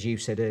 sort of, as you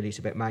said earlier, it's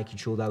about making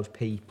sure those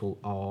people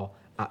are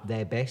at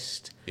their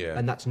best,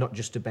 and that's not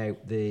just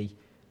about the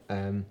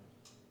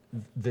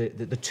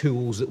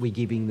tools that we're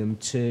giving them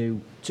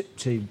to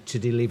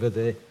deliver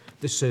the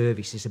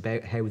service. Is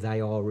about how they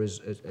are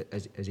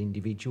as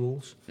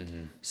individuals.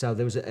 So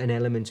there was an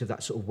element of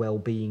that sort of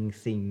well-being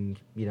thing,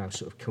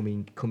 sort of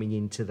coming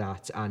into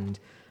that, and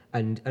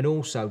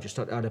also just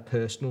at a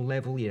personal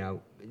level,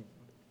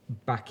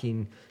 back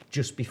in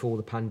just before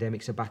the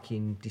pandemic, so back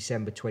in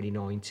December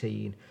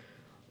 2019,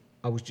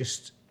 I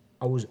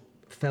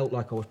felt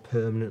like I was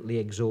permanently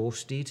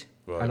exhausted.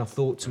 Right. And I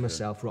thought to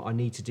myself, right, I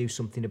need to do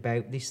something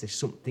about this. There's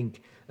something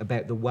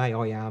about the way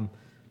I am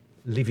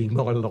living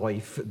my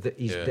life that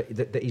is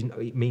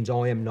it means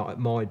I am not at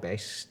my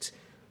best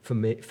for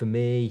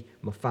me,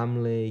 my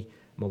family,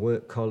 my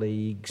work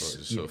colleagues.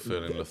 Well, sort of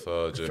feeling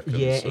lethargic.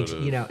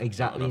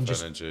 Exactly. And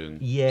just energy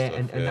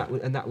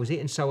and that was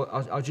it. And so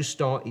I just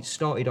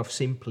started off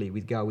simply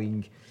with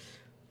going,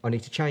 I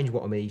need to change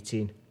what I'm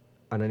eating.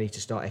 and I need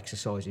to start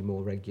exercising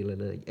more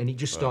regularly. And it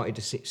just started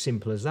as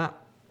simple as that.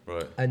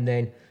 Right. And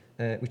then,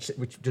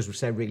 which does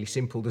sound really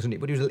simple, doesn't it?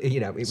 But it was, you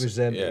know, it was.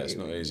 It's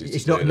not easy.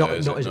 It's to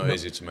not not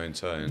easy to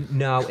maintain.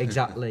 No,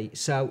 exactly.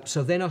 So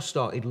then I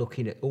started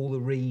looking at all the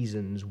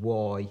reasons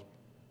why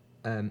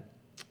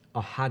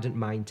I hadn't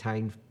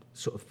maintained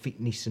sort of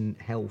fitness and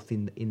health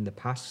in the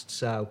past.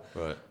 So,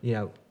 you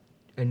know,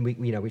 and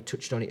we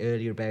touched on it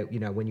earlier about, you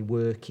know, when you're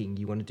working,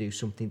 you want to do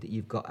something that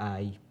you've got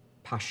a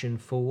passion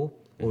for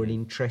or an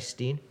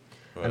interest in.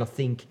 Right. And I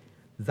think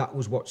that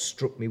was what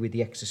struck me with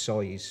the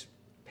exercise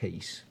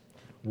piece,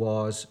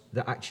 was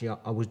that actually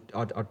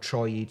I'd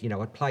tried, you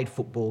know, I'd played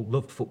football,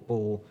 loved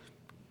football,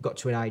 got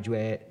to an age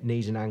where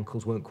knees and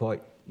ankles weren't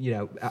quite, you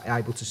know,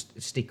 able to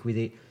stick with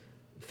it,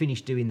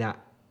 finished doing that,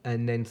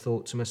 and then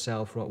thought to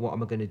myself, right, what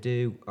am I going to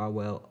do? Oh,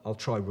 well, I'll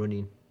try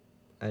running.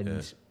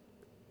 And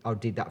I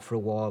did that for a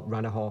while,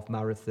 ran a half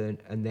marathon,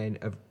 and then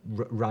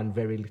ran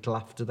very little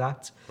after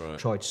that. Right.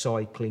 Tried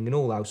cycling and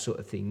all those sort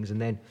of things.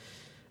 And then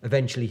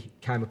eventually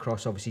came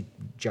across, obviously,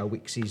 Joe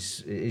Wicks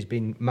has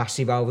been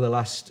massive over the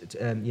last,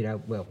 you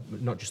know, well,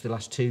 not just the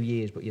last 2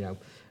 years, but, you know,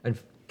 and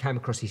came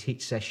across his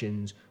HIIT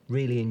sessions,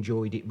 really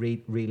enjoyed it,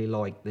 really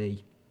liked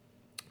the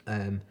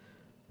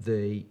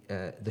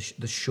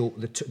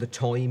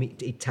time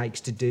it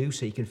takes to do,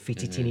 so you can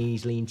fit it in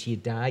easily into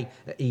your day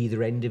at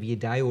either end of your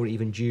day, or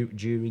even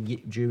during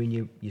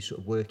your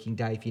sort of working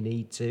day if you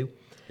need to.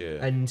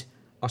 Yeah. And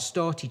I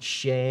started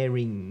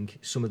sharing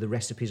some of the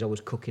recipes I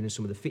was cooking and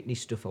some of the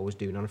fitness stuff I was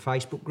doing on a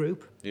Facebook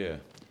group. Yeah.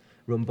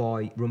 Run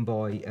by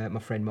my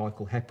friend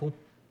Michael Heppel,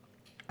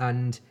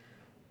 and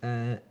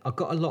I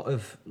got a lot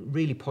of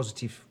really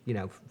positive, you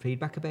know,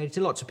 feedback about it.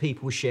 Lots of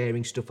people were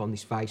sharing stuff on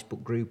this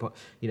Facebook group.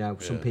 You know,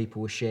 some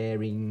people were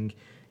sharing,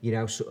 you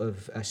know, sort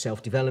of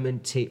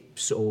self-development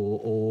tips,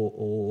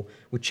 or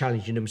were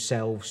challenging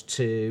themselves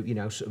to, you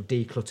know, sort of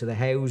declutter their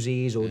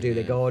houses or do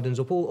their gardens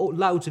up, or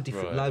loads of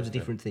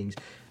different things.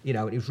 You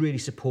know, it was really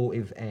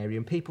supportive area,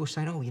 and people were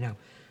saying, "Oh, you know,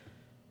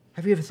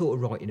 have you ever thought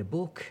of writing a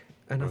book?"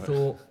 And I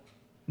thought,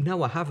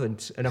 no, I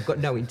haven't, and I've got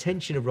no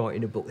intention of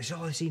writing a book. They said,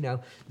 "Oh, you know,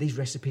 these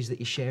recipes that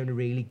you're sharing are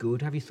really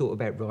good. Have you thought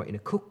about writing a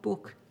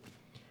cookbook?"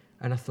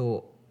 And I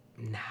thought,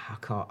 nah,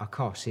 I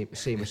can't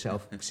see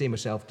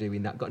myself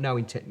doing that. Got no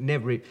intent,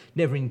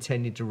 never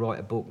intended to write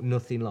a book,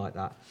 nothing like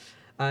that.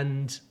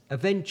 And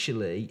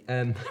eventually,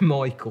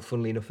 Michael,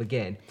 funnily enough,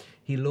 again,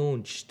 he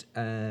launched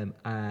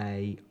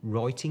a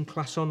writing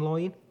class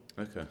online.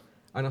 Okay.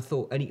 And I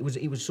thought, and it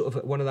was sort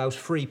of one of those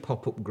free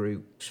pop-up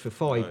groups for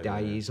 5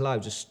 days,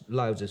 loads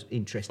of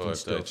interesting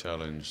stuff. 5-day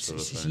challenge sort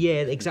of thing.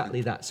 Yeah,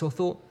 exactly that. So I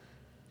thought,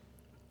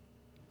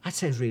 that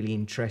sounds really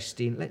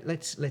interesting.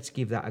 Let's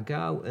give that a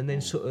go. And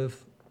then sort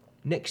of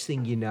next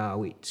thing you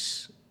know,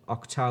 it's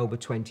October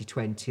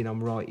 2020, and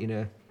I'm writing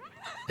a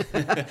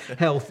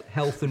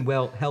health and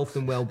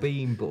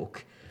well-being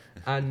book.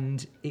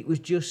 And it was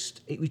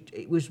just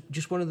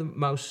one of the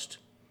most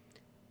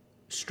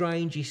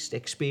strangest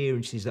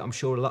experiences that I'm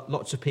sure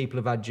lots of people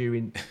have had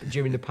during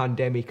the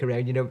pandemic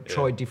around, you know,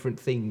 tried different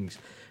things,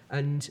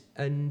 and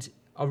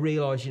I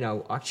realised, you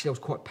know, actually I was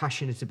quite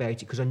passionate about it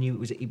because I knew it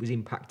was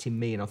impacting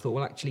me, and I thought,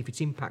 well, actually, if it's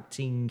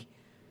impacting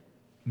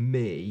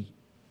me,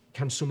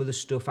 can some of the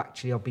stuff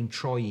actually I've been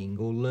trying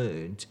or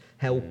learned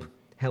help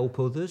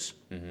others?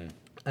 Mm-hmm.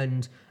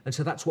 And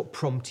so that's what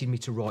prompted me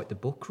to write the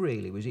book.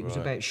 Really, was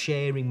about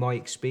sharing my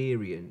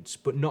experience,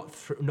 but not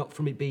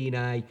from it being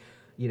a,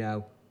 you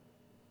know,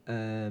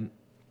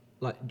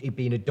 like it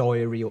being a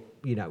diary or,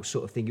 you know,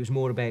 sort of thing. It was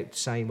more about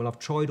saying, well, I've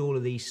tried all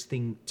of these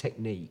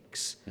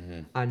techniques,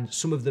 and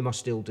some of them I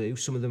still do.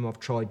 Some of them I've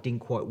tried didn't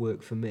quite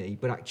work for me,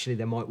 but actually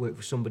they might work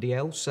for somebody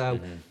else. So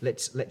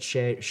let's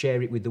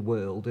share it with the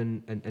world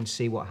and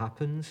see what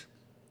happens.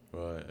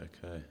 Right.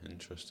 Okay.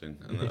 Interesting.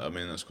 And I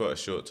mean, that's quite a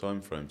short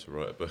time frame to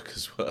write a book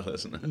as well,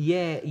 isn't it?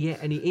 Yeah,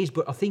 and it is.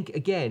 But I think,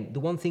 again, the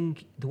one thing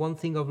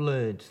I've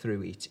learned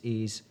through it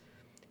is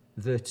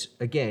that,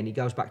 again, it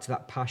goes back to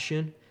that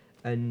passion,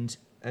 and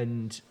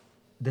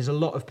there's a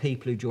lot of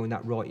people who join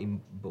that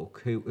writing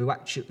book who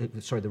actually,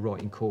 the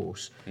writing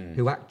course,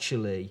 who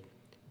actually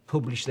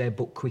publish their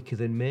book quicker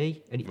than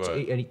me, and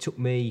it took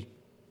me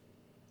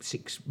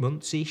 6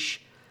 months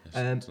ish.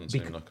 Doesn't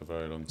seem like a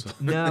very long time.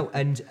 No,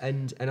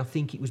 and I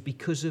think it was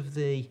because of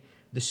the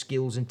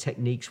skills and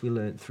techniques we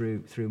learnt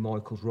through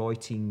Michael's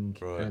writing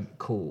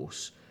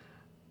course,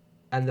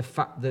 and the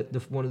fact that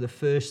one of the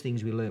first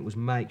things we learnt was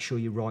make sure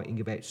you're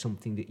writing about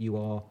something that you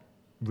are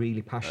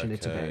really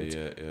passionate about.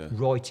 Yeah.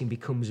 Writing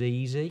becomes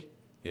easy.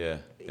 Yeah.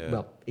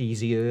 Well,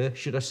 easier,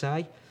 should I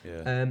say?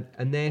 Yeah.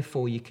 And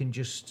therefore you can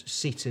just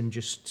sit and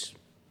just,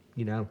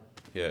 you know.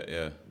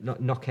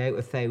 Knock out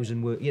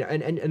 1,000 words, you know,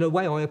 and the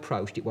way I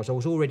approached it was I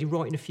was already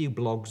writing a few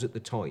blogs at the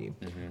time,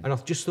 and I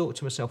just thought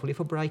to myself, well, if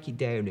I break it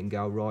down and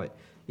go, right,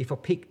 if I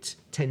picked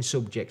 10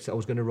 subjects that I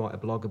was going to write a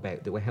blog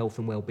about that were health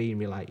and well-being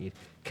related,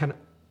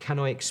 can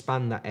I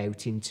expand that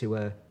out into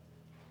a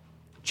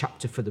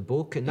chapter for the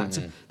book? And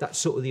that's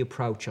sort of the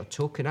approach I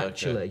took. And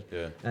actually,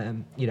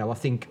 you know, I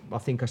think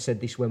I said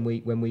this when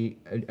we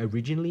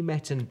originally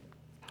met, and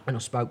I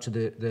spoke to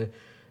the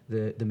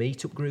the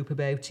meetup group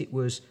about it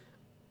was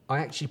I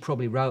actually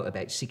probably wrote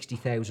about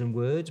 60,000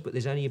 words, but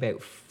there's only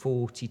about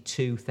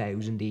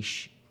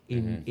 42,000-ish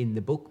in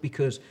the book,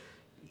 because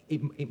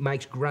it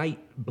makes great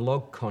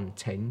blog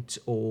content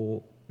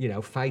or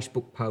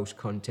Facebook post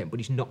content, but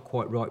it's not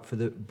quite right for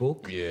the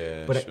book.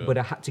 Yeah, but sure. but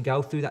I had to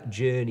go through that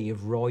journey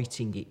of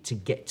writing it to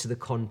get to the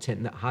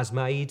content that has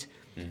made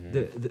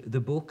the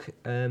book.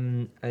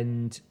 So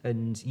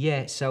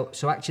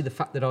actually the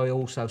fact that I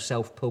also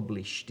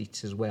self-published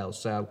it as well.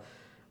 So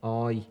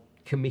I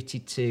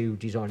committed to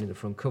designing the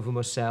front cover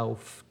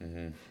myself,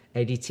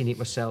 editing it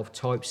myself,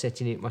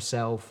 typesetting it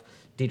myself,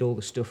 did all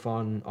the stuff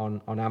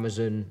on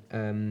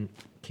Amazon,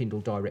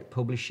 Kindle Direct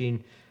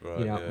Publishing,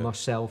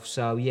 myself.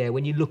 So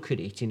when you look at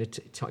it you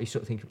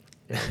sort of think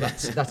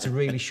that's a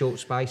really short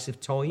space of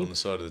time On the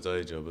side of the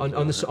day job.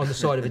 on the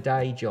side of a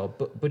day job,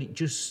 but it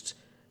just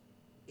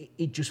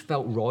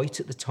felt right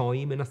at the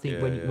time. And I think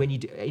when you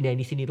do, in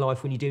anything in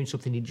life, when you're doing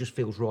something, it just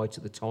feels right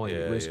at the time.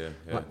 It was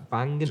like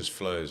bang, and it just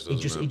flows, doesn't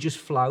it? It just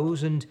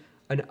flows, and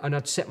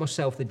I'd set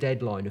myself the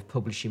deadline of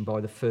publishing by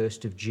the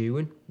 1st of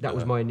June. That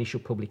was my initial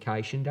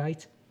publication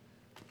date,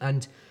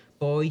 and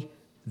by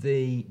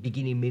the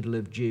middle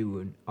of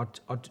June,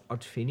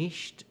 I'd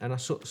finished, and I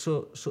sort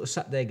of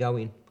sat there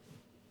going,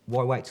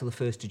 why wait till the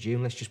 1st of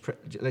June? Let's just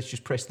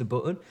press the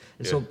button.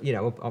 And so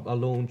I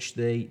launched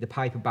the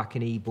paperback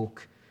and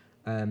ebook.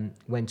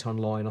 Went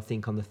online, I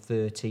think, on the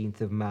 13th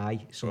of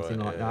May,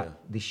 something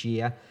this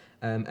year,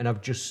 and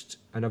I've just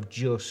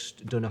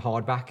done a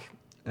hardback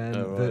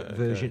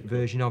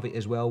version of it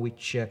as well,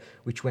 which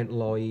went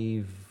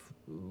live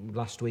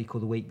last week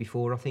or the week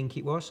before, I think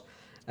it was.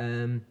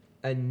 And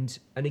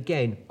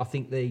again, I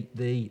think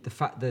the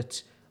fact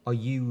that I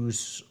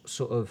use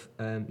sort of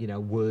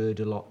Word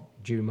a lot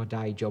during my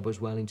day job as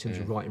well, in terms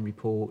of writing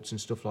reports and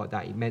stuff like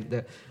that, it meant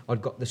that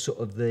I'd got the sort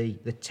of the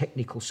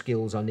technical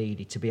skills I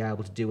needed to be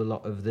able to do a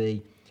lot of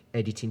the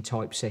editing,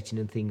 typesetting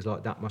and things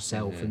like that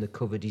myself, and the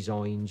cover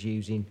designs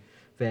using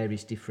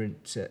various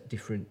different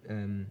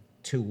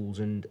tools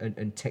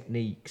and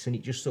techniques. And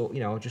it just thought,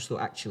 I just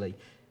thought, actually,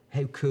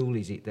 how cool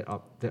is it that I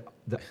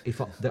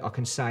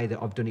can say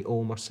that I've done it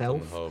all myself?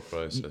 From the whole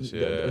process,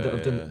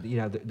 I've done,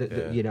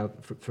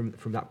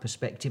 from that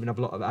perspective, and I've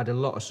had a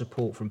lot of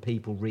support from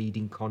people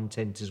reading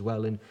content as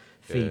well, and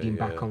feeding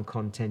back on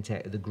content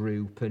out of the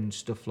group and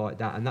stuff like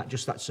that. And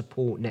that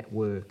support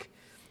network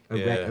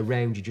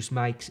around you just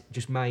made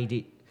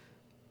it,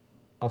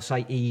 I'll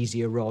say,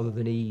 easier rather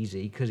than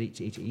easy, because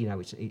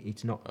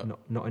it's not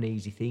an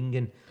easy thing.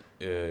 And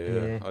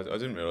I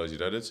didn't realise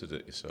you'd edited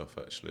it yourself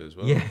actually as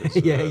well.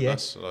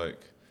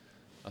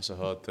 That's a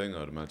hard thing,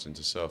 I'd imagine,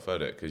 to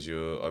self-edit, because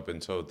I've been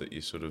told that you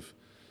sort of,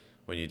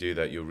 when you do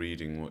that, you're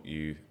reading what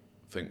you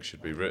think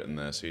should be written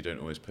there, so you don't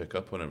always pick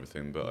up on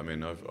everything. But I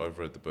mean, I've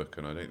read the book,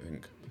 and I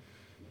don't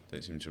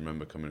seem to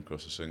remember coming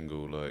across a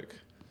single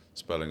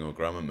spelling or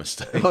grammar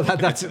mistake. Oh,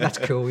 that's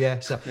cool. Yeah.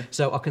 So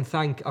I can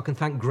thank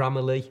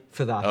Grammarly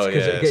for that. Oh yeah,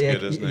 it's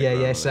good, isn't it?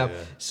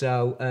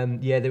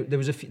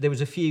 Grammarly, there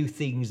was a few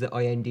things that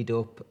I ended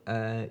up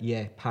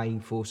paying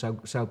for. So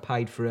I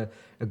paid for a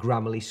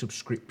Grammarly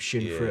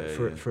subscription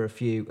for a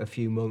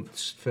few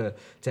months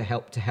to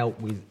help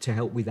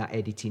with that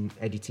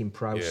editing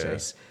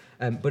process.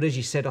 But as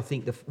you said, I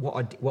think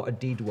what I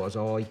did was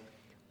I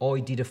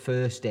did a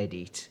first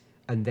edit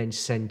and then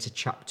sent a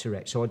chapter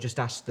out. So I just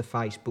asked the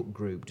Facebook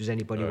group, does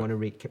anybody want to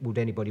read? Would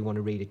anybody want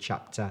to read a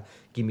chapter?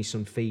 Give me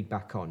some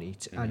feedback on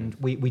it. And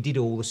we did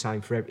all the same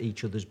for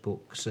each other's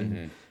books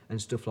and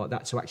stuff like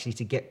that. So actually,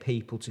 to get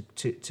people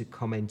to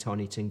comment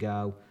on it and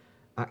go,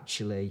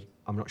 actually,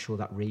 I'm not sure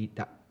that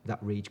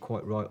reads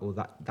quite right, or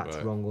that's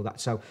wrong, or that.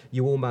 So I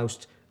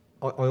almost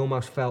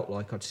felt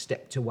like I'd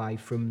stepped away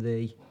from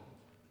the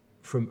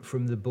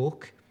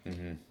book,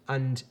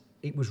 and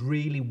it was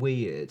really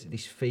weird,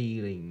 this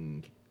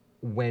feeling,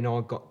 when I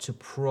got to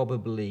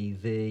probably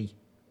the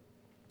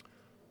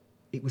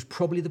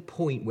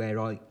point where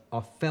I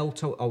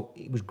felt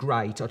it was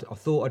great. I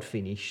thought I'd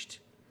finished,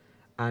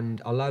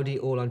 and I loaded it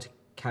all onto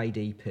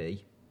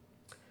KDP,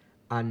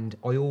 and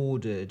I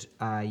ordered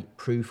a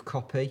proof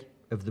copy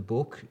of the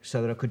book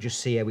so that I could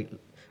just see how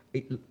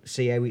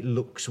it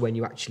looks when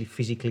you're actually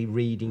physically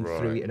reading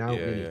through it and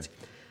opening it.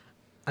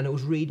 And I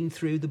was reading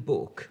through the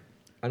book,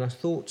 and I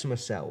thought to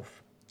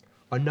myself,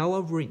 I know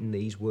I've written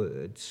these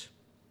words,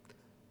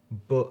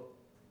 but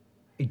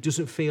it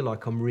doesn't feel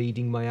like I'm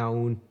reading my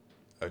own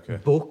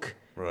book.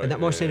 Right, and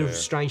that might sound a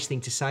strange thing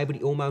to say, but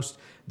it almost,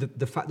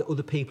 the fact that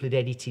other people had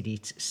edited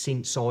it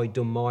since I'd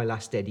done my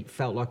last edit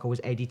felt like I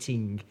was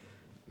editing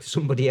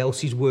somebody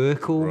else's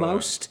work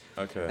almost.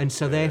 Right. Okay. And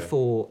so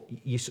therefore,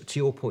 to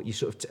your point, you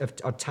sort of,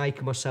 I'd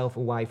taken myself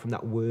away from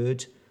that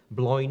word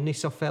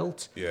blindness I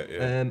felt.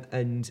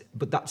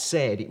 But that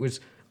said,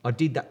 I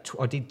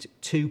did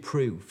two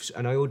proofs,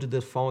 and I ordered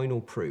the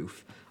final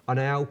proof, and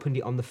I opened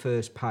it on the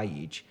first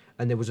page,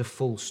 and there was a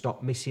full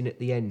stop missing at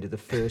the end of the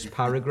first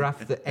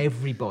paragraph that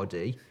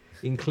everybody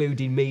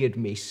including me, had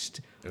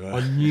missed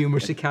on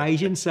numerous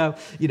occasions. So,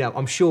 you know,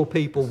 I'm sure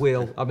people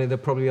will. I mean,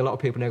 there'll probably be a lot of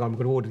people now going, I'm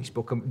going to order this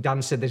book.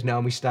 Dan said there's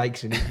no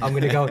mistakes in it. I'm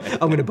going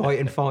to buy it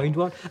and find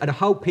one. And I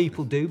hope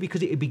people do,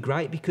 because it'd be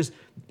great, because,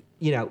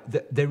 you know,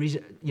 there is,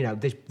 you know,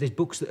 there's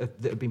books that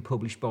have been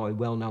published by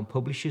well-known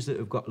publishers that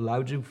have got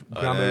loads of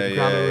grammar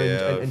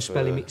and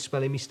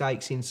spelling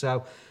mistakes in.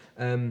 So,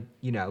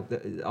 you know,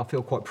 I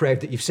feel quite proud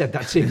that you've said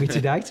that to me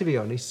today, to be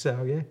honest.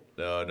 So, yeah.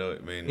 No, I know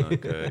what you mean.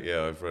 Like,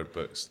 yeah, I've read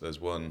books. There's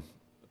one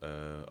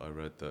I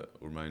read that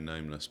will remain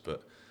nameless,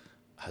 but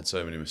had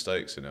so many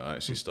mistakes in it. I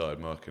actually started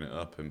marking it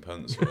up in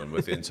pencil, and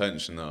with the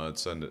intention that I'd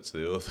send it to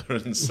the author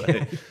and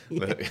say,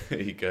 look, here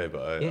you go.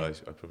 But I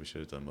probably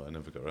should have done, but I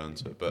never got around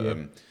to it. But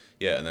and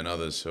then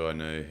others who I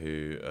know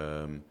who,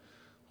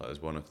 like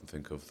there's one I can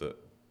think of that,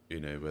 you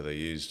know, where they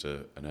used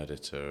an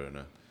editor and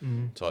a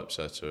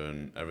typesetter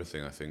and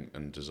everything, I think,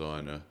 and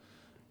designer,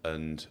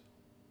 and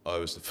I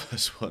was the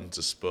first one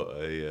to spot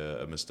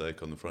a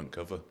mistake on the front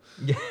cover.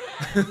 Yeah.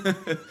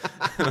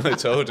 And I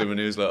told him, and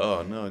he was like,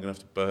 "Oh no, I'm gonna have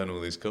to burn all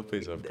these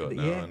copies I've got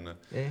now and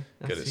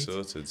get it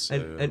sorted." So,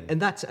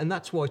 and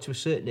that's why, to a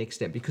certain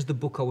extent, because the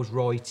book I was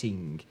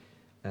writing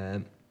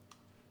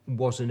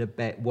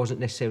wasn't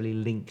necessarily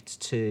linked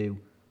to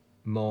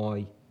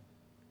my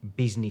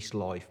business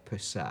life per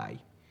se,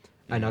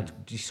 and I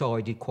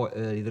decided quite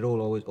early that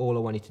all I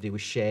wanted to do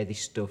was share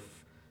this stuff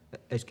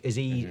as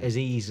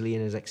easily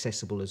and as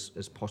accessible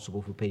as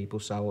possible for people.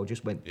 So I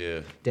just went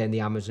down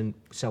the Amazon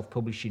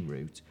self-publishing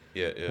route.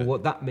 But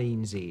what that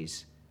means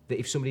is that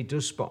if somebody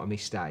does spot a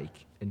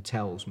mistake and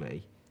tells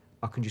me,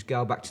 I can just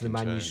go back to the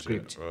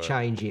manuscript,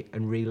 change it,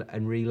 and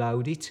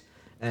reload it.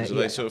 So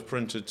they sort of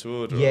printed to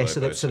order. Yeah, so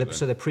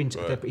the print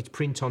it's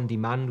print on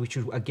demand, which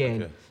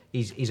again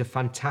is a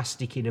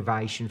fantastic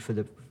innovation for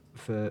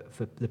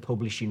the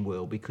publishing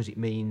world, because it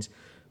means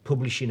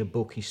publishing a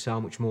book is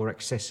so much more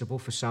accessible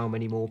for so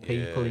many more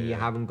people, and you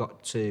haven't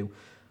got to,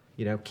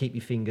 you know, keep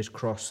your fingers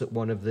crossed that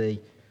one of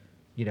the,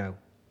 you know,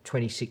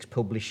 26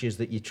 publishers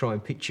that you try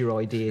and pitch your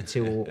idea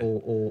to,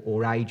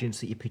 or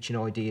agents that you're pitching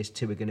ideas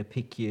to, are going to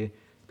pick your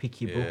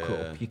book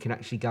up. You can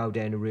actually go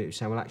down a route and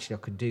say, well, actually, I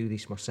could do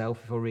this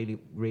myself if I really,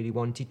 really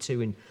wanted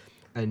to.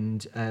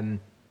 And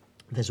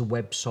there's a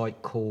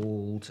website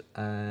called,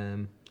 I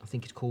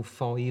think it's called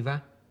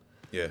Fiverr,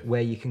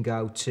 where you can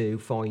go to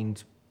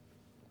find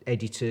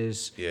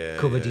editors,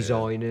 cover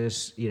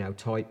designers, you know,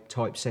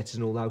 typesetters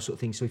and all those sort of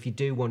things. So if you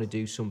do want to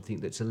do something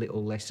that's a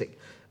little less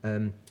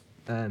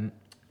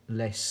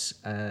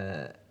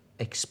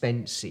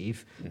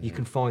expensive, you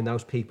can find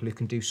those people who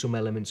can do some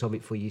elements of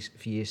it for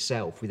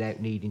yourself without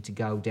needing to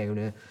go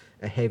down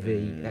a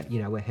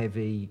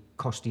heavy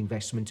cost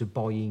investment of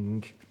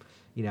buying,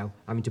 you know,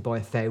 having to buy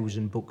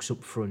 1,000 books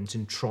up front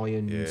and try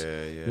and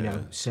you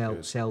know,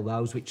 sell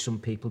those, which some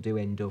people do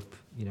end up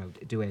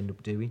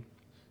doing.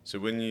 So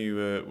when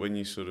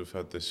you sort of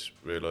had this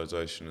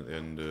realisation at the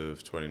end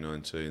of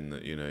 2019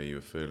 that, you know, you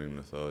were feeling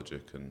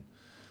lethargic and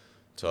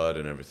tired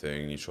and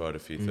everything, and you tried a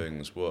few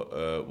things, what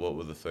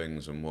were the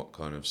things, and what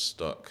kind of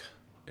stuck?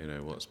 You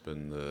know, what's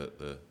been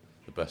the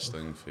best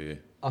thing for you?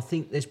 I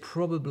think there's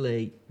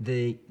probably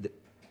the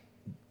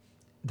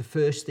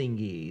first thing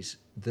is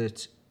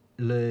that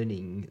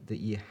learning that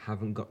you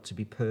haven't got to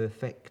be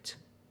perfect.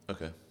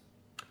 Okay.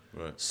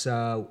 Right.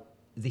 So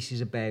this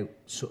is about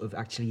sort of,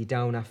 actually, you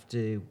don't have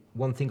to.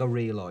 One thing I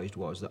realised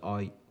was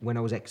that when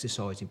I was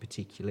exercising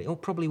particularly, or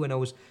probably when I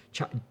was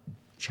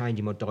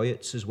changing my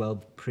diets as well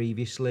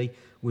previously,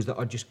 was that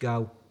I'd just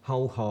go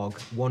whole hog,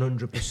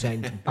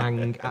 100%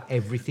 bang at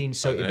everything.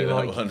 So it'd be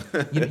like,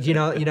 you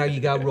know, you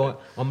go, right,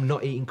 I'm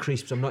not eating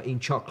crisps, I'm not eating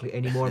chocolate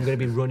anymore, I'm going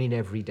to be running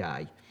every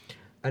day.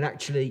 And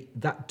actually,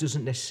 that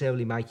doesn't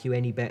necessarily make you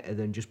any better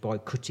than just by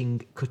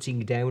cutting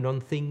down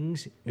on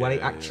things. What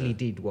it actually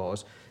did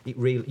was,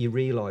 you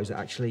realise that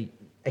actually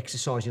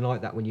exercising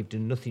like that when you've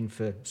done nothing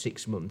for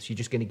 6 months, you're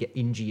just going to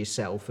injure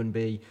yourself and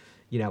be,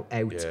 you know,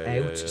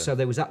 out. So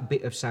there was that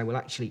bit of saying, well,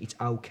 actually, it's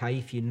okay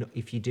if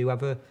you do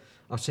have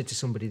I said to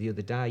somebody the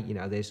other day, you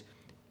know,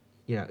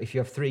 if you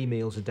have 3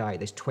 meals a day,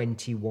 there's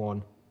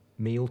 21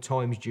 meal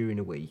times during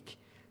a week.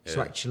 Yeah.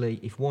 So actually,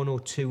 if 1 or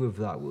 2 of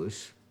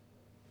those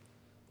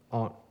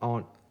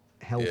aren't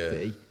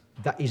healthy,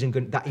 that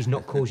is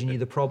not causing you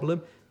the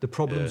problem. The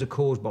problems are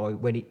caused by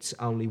when it's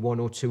only 1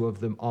 or 2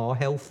 of them are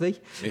healthy.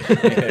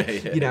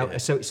 You know,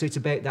 so it's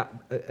about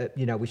that,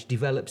 you know, which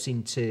develops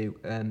into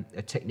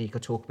a technique I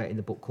talk about in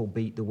the book called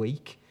Beat the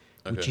Week,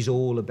 which is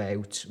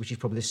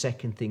probably the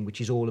second thing, which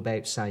is all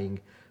about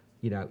saying,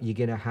 you know, you're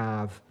going to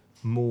have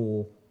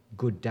more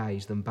good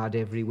days than bad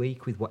every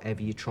week with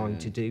whatever you're trying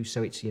to do.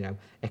 So it's, you know,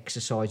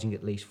 exercising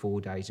at least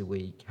 4 days a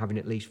week, having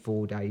at least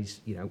 4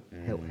 days, you know,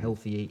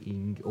 healthy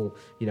eating, or,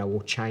 you know,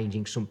 or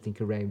changing something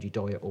around your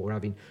diet, or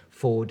having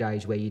 4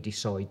 days where you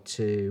decide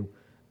to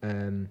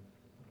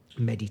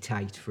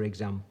meditate, for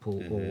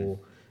example, or,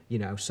 you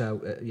know, so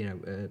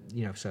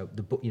so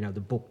the book, you know, the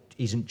book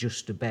isn't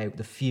just about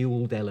the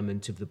fueled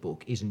element of the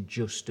book, isn't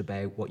just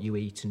about what you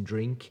eat and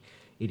drink.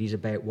 It is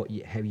about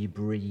how you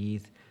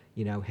breathe,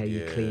 you know, how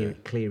you're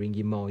clearing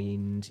your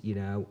mind, you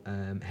know,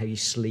 how you're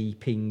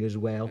sleeping as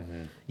well,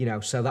 you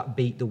know, so that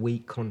beat the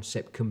week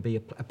concept can be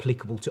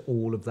applicable to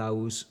all of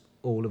those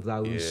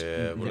those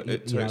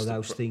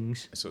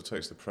things. It sort of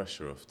takes the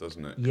pressure off,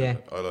 doesn't it? Yeah.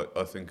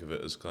 I think of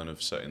it as kind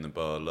of setting the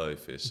bar low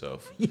for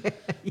yourself. Yeah.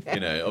 You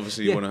know,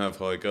 obviously you want to have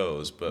high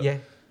goals, but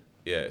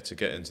yeah, to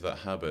get into that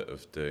habit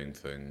of doing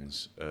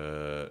things,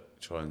 I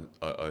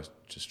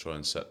just try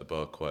and set the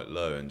bar quite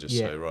low and just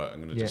say, right,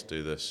 I'm going to just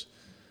do this,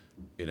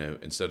 you know,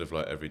 instead of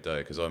like every day,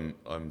 because I'm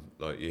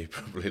like you,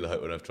 probably,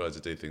 like when I've tried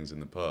to do things in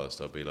the past,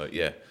 I'll be like,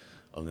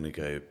 I'm going to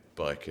go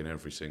biking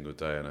every single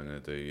day and I'm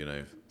going to do, you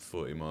know,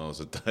 40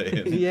 miles a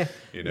day. And,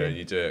 you know, and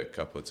you do it a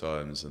couple of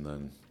times and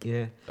then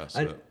that's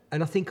it.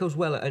 And I think as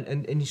well,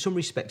 and in some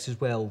respects as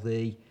well,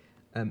 the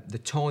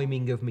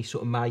timing of me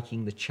sort of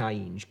making the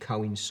change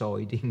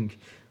coinciding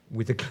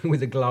with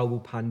a global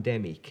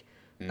pandemic,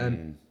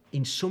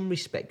 in some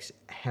respects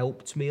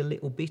helped me a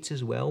little bit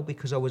as well,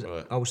 because I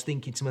was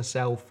thinking to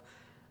myself,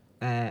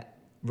 right,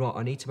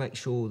 I need to make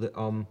sure that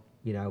I'm,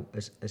 you know,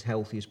 as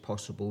healthy as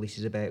possible. This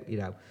is about, you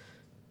know,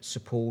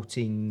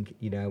 supporting,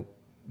 you know,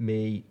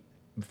 me,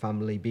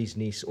 family,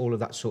 business, all of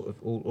that sort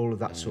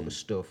of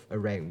stuff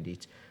around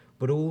it,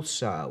 but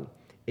also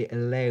it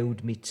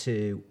allowed me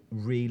to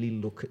really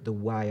look at the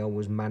way I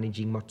was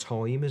managing my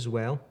time as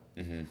well.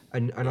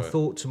 And I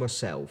thought to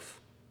myself,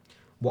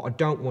 what I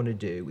don't want to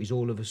do is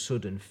all of a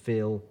sudden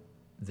fill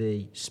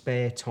the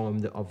spare time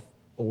that I've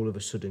all of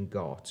a sudden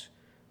got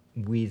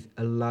with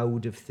a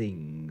load of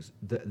things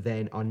that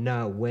then I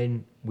know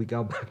when we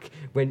go back,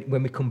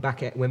 when we come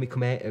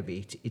out of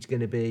it, it's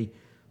going to be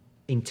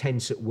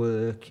intense at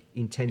work,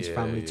 intense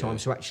family time.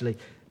 So actually,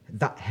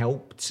 that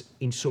helped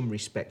in some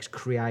respects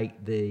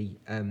create the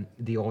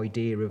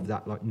idea of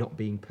that, like, not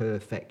being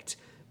perfect,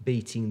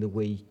 beating the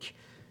week.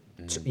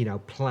 You know,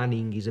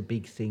 planning is a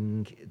big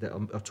thing that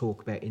I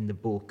talk about in the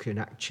book, and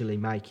actually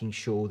making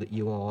sure that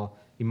you are,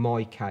 in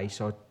my case,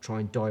 I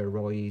try and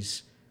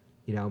diarise,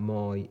 you know,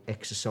 my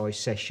exercise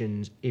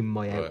sessions in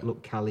my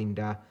Outlook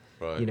calendar.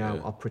 You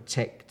know, I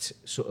protect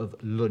sort of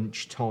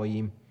lunch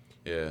time.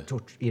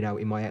 You know,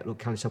 in my Outlook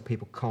calendar, so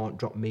people can't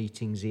drop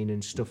meetings in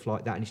and stuff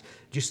like that. And it's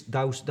just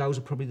those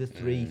are probably the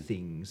three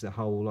things. The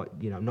whole, like,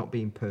 you know, not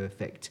being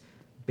perfect,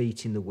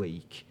 beating the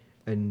week,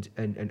 and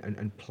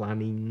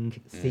planning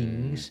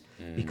things,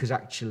 because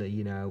actually,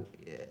 you know,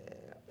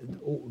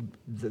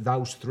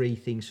 those three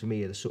things for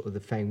me are the sort of the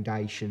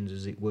foundations,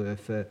 as it were,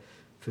 for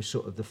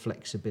sort of the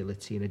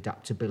flexibility and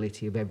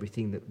adaptability of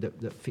everything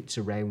that fits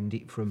around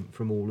it,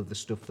 from all of the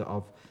stuff that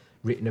I've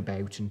written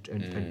about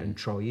and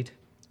tried.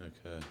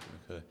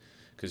 Okay.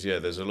 Because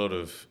there's a lot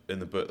of, in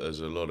the book,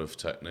 there's a lot of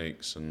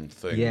techniques and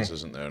things,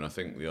 isn't there? And I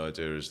think the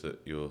idea is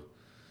that you're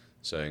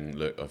saying,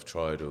 look, I've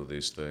tried all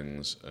these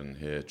things, and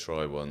here,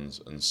 try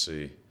ones and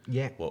see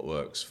what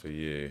works for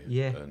you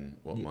and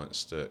what might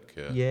stick.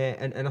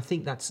 And I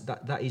think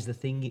that is the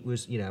thing. It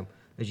was, you know,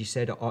 as you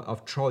said,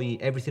 I've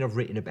tried everything I've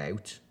written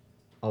about.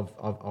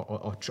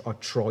 I've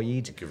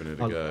tried. Given it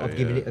a go. I've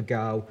given it a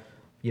go.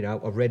 You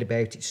know, I've read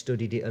about it,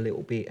 studied it a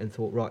little bit, and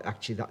thought, right,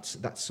 actually, that's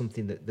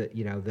something that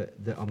you know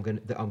that I'm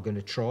going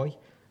to try.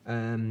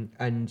 And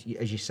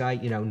as you say,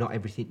 you know, not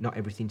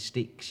everything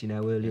sticks. You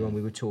know, earlier on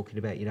we were talking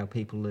about, you know,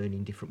 people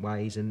learning different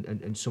ways,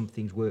 and some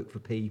things work for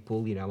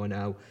people. You know, I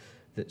know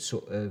that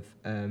sort of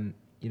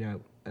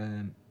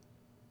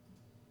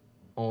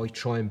I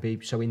try and be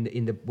so in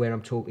the where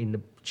I'm talking in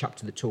the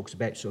chapter that talks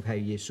about sort of how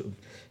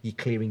you're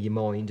clearing your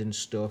mind and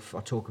stuff.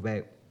 I talk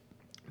about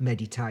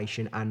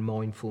meditation and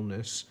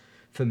mindfulness.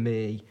 For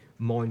me,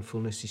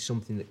 mindfulness is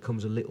something that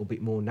comes a little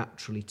bit more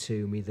naturally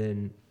to me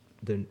than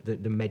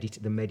the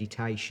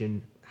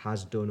meditation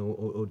has done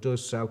or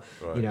does. So,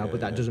 you know, but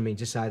that doesn't mean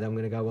to say that I'm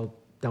going to go, well,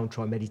 don't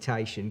try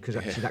meditation, because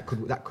actually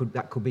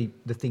that could be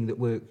the thing that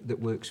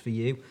works for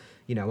you.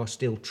 You know, I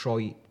still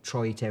try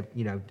it,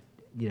 you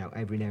know,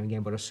 every now and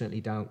again, but I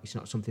certainly don't. It's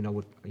not something I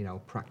would, you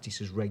know,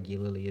 practice as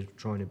regularly as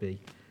trying to be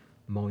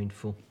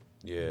mindful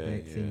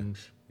about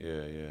things.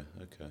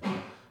 Okay.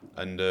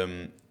 And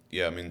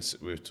I mean,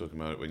 we were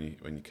talking about it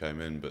when you came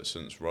in, but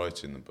since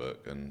writing the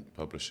book and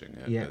publishing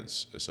it,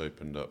 it's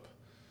opened up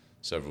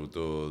several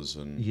doors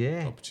and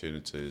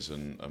opportunities.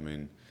 And I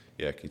mean,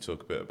 can you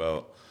talk a bit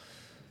about,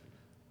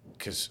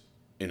 because,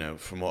 you know,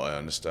 from what I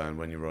understand,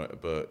 when you write a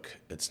book,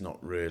 it's not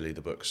really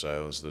the book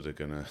sales that are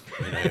going to,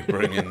 you know,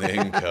 bring in the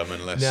income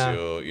unless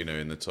you're, you know,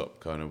 in the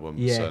top kind of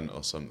 1%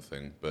 or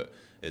something. But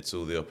it's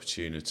all the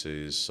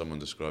opportunities. Someone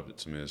described it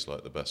to me as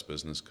like the best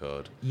business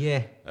card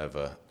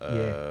ever.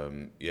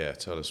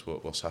 Tell us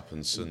what's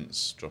happened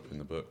since dropping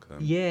the book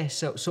then.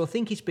 So I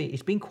think it's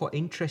been quite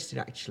interesting,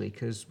 actually,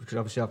 because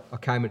obviously I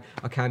came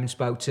and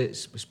spoke to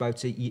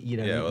you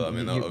know. Yeah, well, I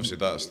mean, obviously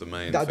that's the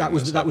main thing. That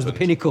was the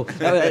pinnacle.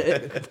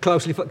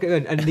 Closely,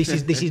 and this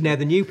is now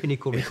the new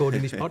pinnacle,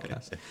 recording this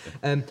podcast.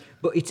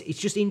 But it's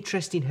just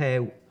interesting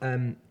how.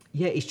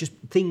 It's just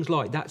things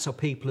like that. So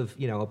people have,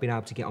 you know, I've been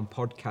able to get on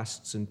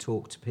podcasts and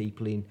talk to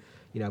people in,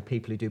 you know,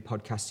 people who do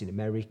podcasts in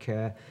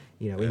America,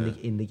 you know,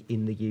 in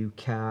the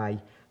UK,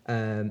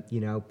 You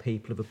know,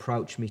 people have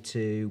approached me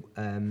to,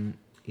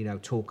 you know,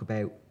 talk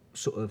about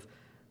sort of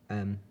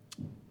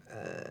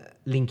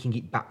linking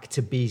it back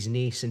to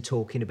business and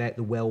talking about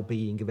the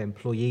well-being of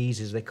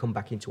employees as they come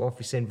back into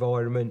office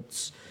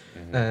environments.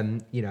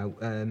 You know,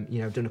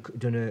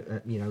 done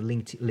a you know,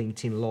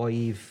 LinkedIn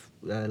Live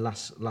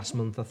last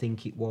month, I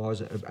think it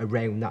was,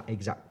 around that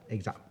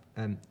exact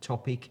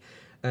topic.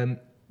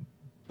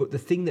 But the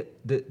thing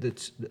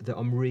that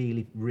I'm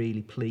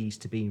really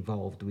pleased to be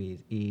involved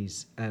with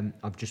is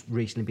I've just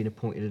recently been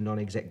appointed a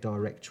non-exec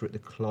director at the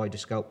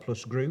Kaleidoscope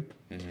Plus Group,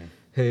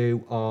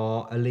 who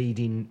are a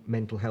leading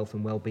mental health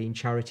and wellbeing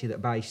charity that are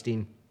based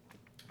in.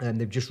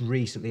 They've just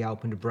recently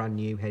opened a brand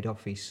new head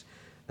office,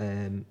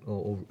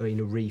 or in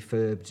a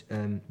refurbed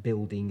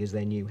building as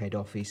their new head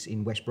office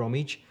in West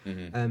Bromwich.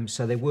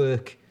 So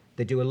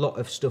they do a lot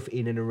of stuff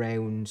in and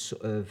around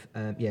sort of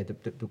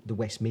the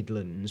West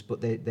Midlands, but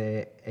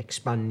they're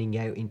expanding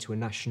out into a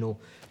national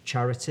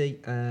charity.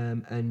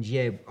 And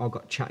yeah, I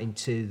got chatting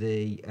to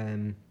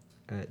the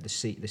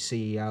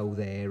CEO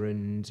there,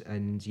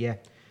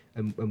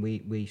 and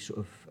we sort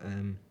of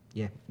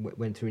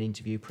went through an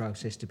interview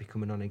process to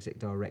become a non-exec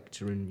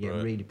director, and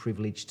Right. really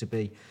privileged to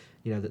be,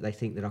 you know, that they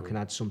think that I can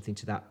add something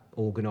to that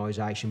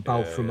organisation,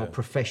 both from my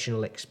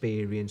professional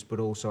experience, but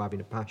also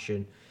having a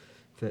passion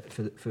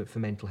for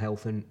mental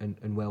health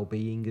and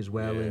well-being as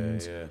well.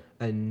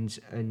 And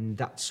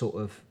that's sort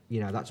of, you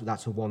know,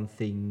 that's a one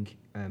thing,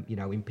 you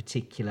know, in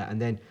particular.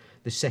 And then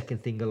the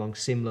second thing along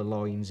similar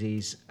lines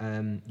is,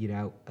 you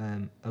know,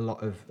 a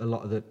lot of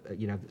the,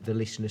 you know, the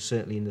listeners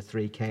certainly in the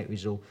three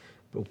counties will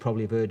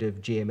probably have heard of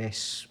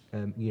GMS,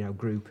 you know,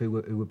 group who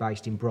were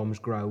based in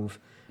Bromsgrove,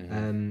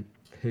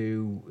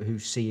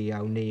 whose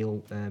CEO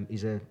Neil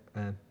is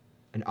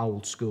an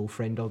old school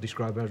friend, I'll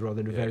describe it as,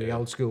 rather than a very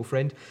old school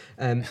friend,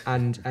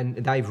 and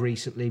they've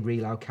recently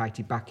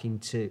relocated back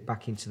into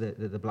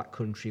the Black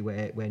Country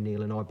where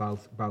Neil and I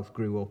both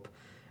grew up,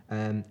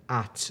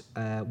 at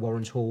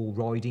Warrens Hall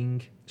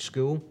Riding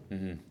School,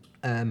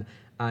 and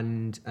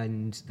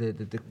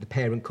the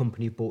parent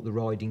company bought the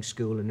riding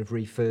school and have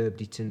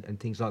refurbed it and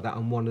things like that.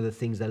 And one of the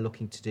things they're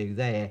looking to do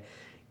there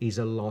is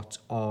a lot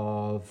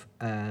of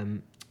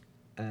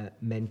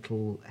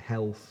mental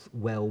health,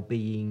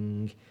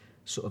 well-being,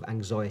 sort of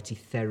anxiety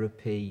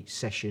therapy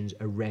sessions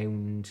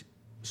around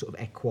sort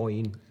of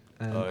equine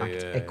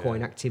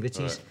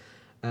activities.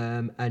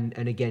 Right.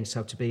 And again,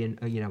 so to be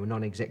a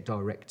non-exec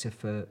director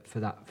for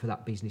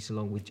that business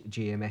along with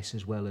GMS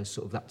as well, as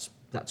sort of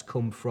that's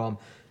come from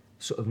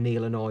sort of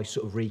Neil and I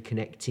sort of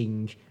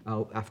reconnecting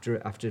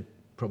after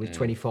probably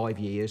 25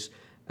 years,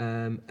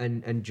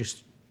 and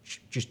just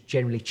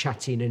generally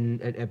chatting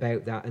and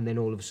about that, and then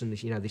all of a sudden,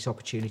 you know, this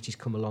opportunity's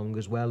come along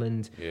as well,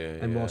 and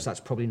whilst that's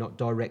probably not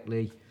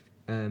directly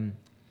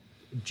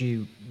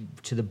due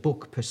to the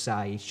book per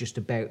se, it's just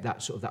about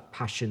that sort of that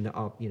passion that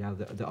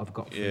I've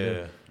got for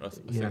the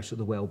sort of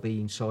the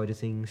well-being side of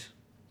things.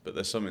 But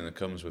there's something that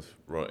comes with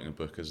writing a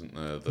book, isn't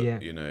there?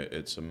 That you know,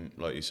 it's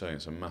like you say,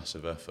 it's a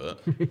massive effort.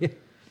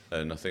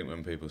 And I think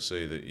when people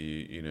see that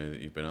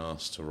you've been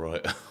asked to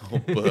write a whole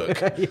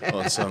book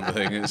on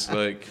something, it's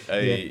like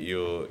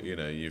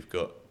you've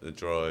got the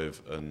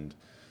drive and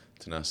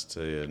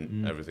tenacity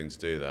and everything to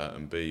do that,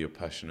 and B, you're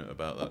passionate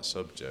about that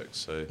subject,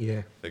 so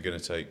they're going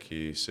to take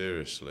you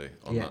seriously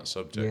on that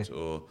subject,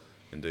 or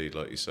indeed,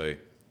 like you say,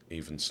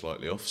 even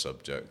slightly off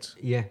subject.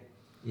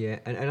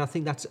 And I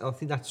think that's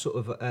sort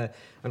of, and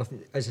I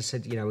think, as I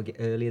said, you know,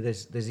 earlier,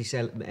 there's this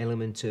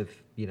element of,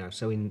 you know,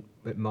 so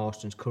at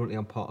Marston's currently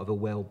I'm part of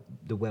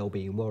the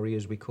Wellbeing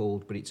Warriors, we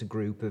called, but it's a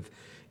group of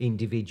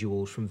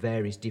individuals from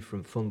various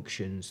different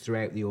functions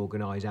throughout the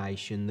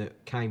organisation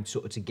that came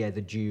sort of together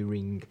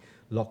during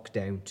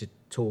lockdown to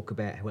talk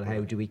about, well,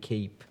 how do we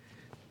keep,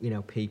 you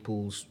know,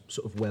 people's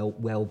sort of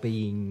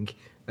well-being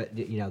at,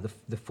 you know,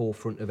 the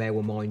forefront of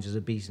our minds as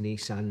a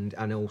business,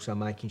 and also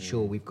making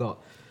sure we've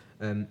got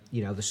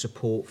you know, the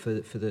support for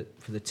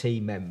the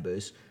team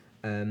members,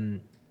 and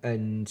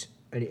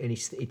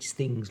it's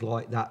things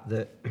like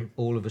that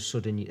all of a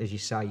sudden, as you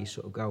say, you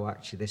sort of go,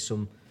 actually,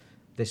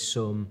 there's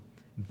some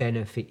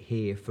benefit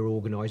here for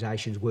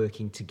organisations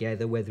working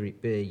together, whether it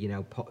be, you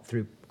know,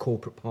 through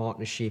corporate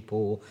partnership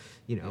or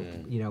you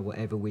know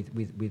whatever,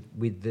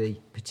 with the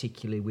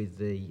particularly with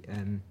the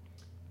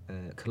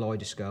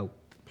Kaleidoscope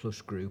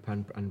Plus Group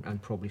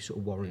and probably sort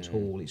of Warrens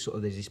Hall. It's sort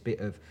of, there's this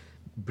bit of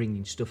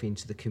bringing stuff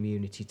into the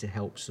community to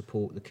help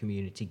support the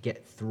community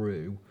get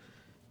through,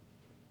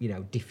 you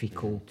know,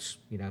 difficult,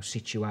 you know,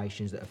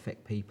 situations that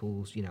affect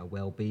people's, you know,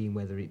 well-being,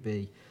 whether it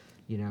be,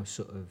 you know,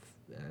 sort of,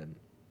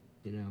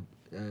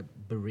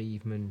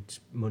 bereavement,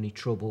 money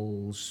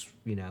troubles,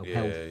 you know,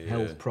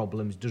 health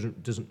problems.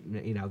 Doesn't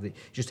you know,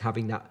 just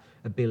having that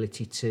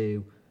ability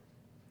to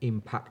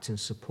impact and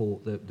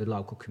support the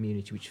local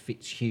community, which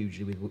fits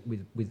hugely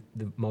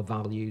with my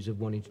values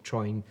of wanting to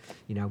try and,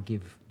 you know,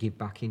 give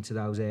back into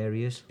those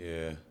areas.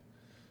 Yeah.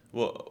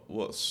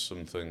 What's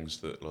some things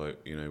that, like,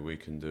 you know, we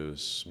can do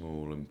as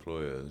small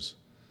employers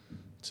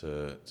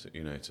to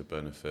you know, to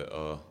benefit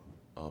our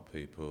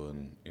people,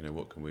 and, you know,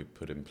 what can we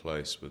put in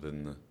place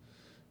within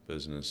the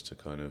business to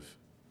kind of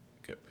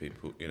get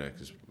people,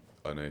 because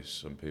I know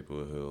some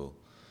people who'll,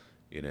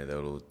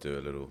 they'll all do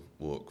a little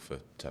walk for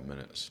 10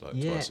 minutes, like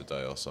twice a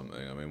day or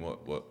something. I mean,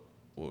 what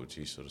would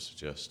you sort of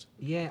suggest?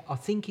 Yeah, I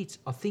think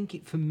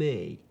for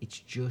me, it's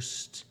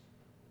just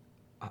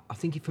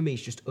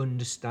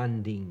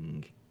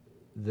understanding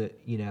that,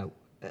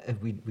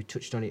 we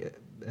touched on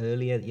it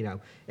earlier,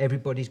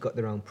 everybody's got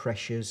their own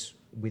pressures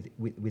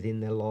within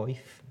their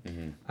life.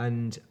 Mm-hmm.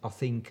 And I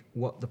think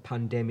what the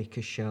pandemic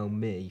has shown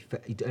me,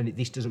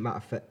 this doesn't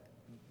matter for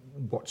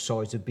what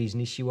size of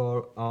business you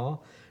are,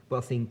 but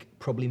I think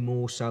probably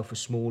more so for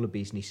smaller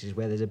businesses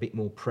where there's a bit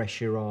more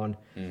pressure on,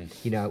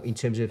 in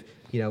terms of,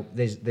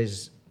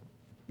 there's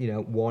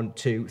 1,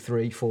 2,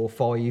 3, 4,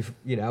 5,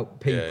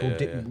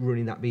 people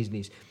running that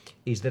business,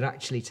 is that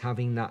actually it's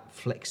having that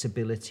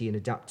flexibility and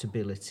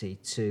adaptability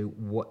to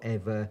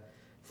whatever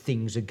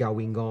things are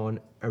going on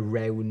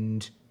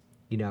around,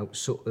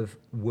 sort of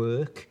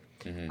work,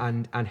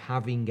 and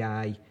having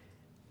a,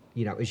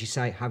 as you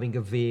say, having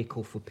a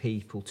vehicle for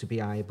people to be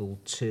able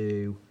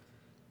to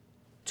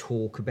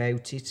talk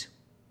about it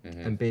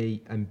and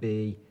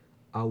be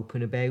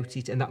open about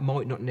it. And that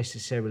might not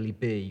necessarily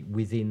be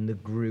within the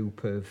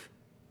group of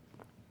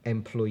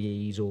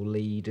employees or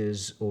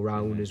leaders or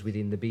owners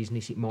within the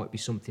business. It might be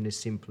something as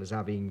simple as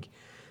having,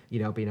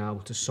 being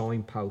able to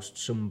signpost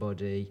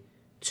somebody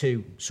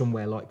to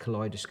somewhere like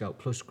Kaleidoscope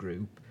Plus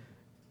Group,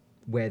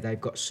 where they've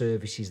got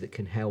services that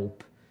can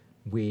help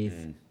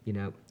with,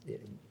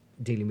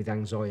 dealing with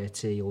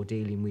anxiety, or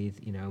dealing with,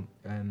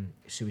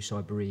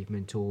 suicide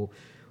bereavement, or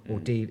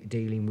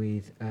dealing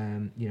with,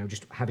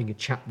 just having a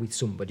chat with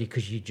somebody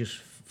because you just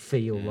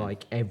feel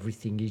like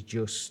everything is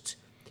just,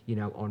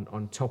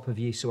 on top of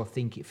you. So I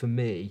think for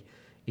me,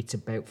 it's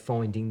about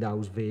finding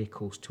those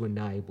vehicles to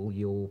enable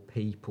your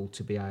people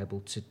to be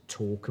able to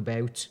talk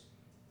about,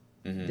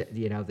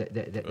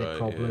 their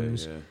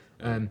problems.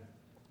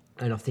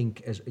 And I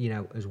think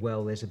as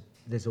well,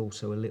 there's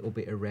also a little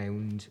bit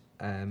around,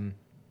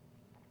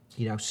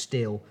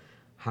 still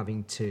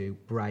having to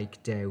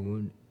break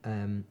down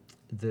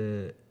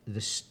the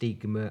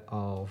stigma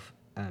of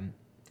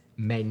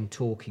men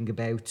talking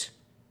about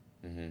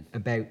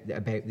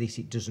this.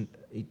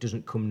 It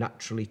doesn't come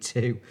naturally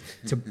to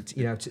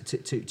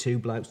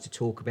blokes to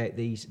talk about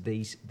these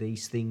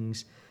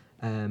things,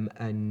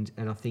 and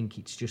I think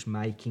it's just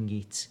making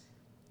it,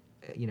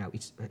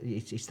 it's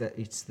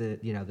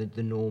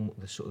the norm,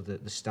 the sort of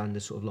the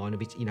standard sort of line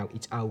of it.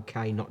 It's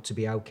okay not to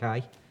be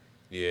okay.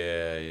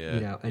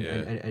 Yeah.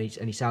 And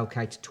it's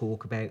okay to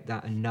talk about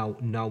that, and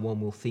no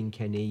one will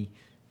think any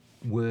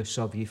worse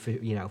of you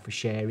for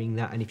sharing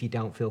that. And if you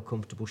don't feel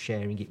comfortable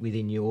sharing it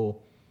within your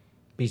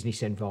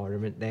business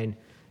environment, then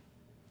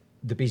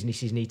the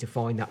businesses need to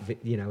find that,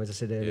 as I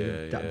said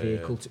earlier,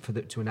 vehicle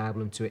to enable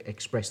them to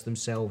express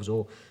themselves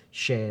or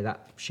share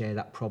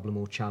that problem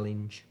or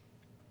challenge.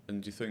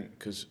 And do you think,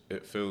 because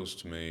it feels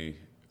to me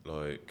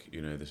like,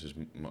 this is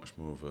much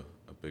more of a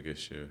big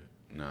issue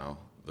now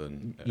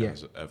than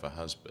it ever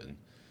has been,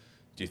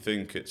 do you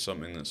think it's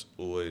something that's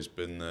always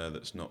been there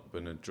that's not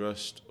been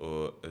addressed,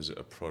 or is it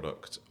a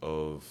product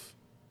of,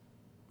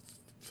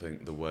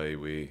 the way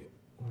we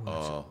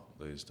are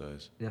these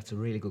days? That's a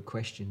really good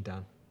question,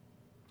 Dan.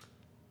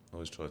 I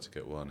always try to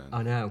get one in.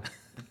 I know.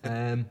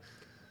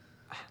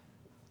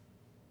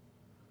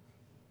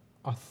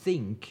 I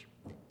think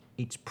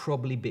it's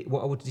probably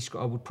what I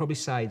would probably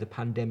say the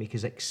pandemic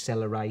has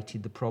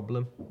accelerated the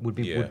problem. Would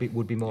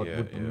be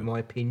my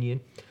opinion.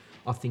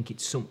 I think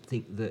it's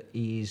something that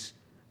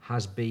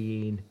has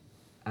been.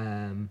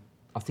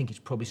 I think it's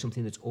probably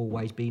something that's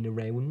always been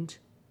around,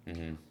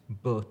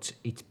 but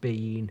it's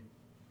been.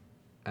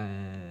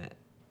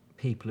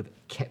 People have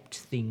kept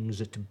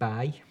things at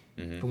bay,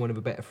 for want of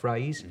a better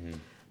phrase,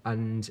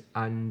 and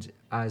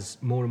as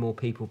more and more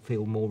people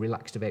feel more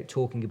relaxed about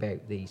talking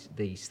about these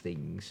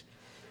things,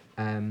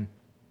 then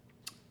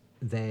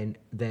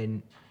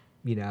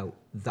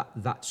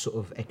that sort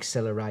of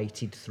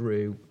accelerated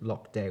through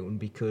lockdown,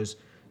 because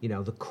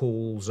the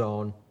calls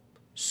on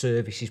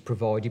services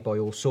provided by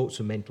all sorts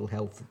of mental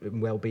health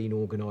and wellbeing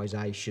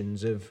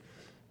organisations have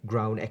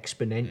grown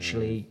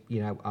exponentially,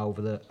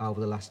 over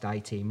the last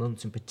 18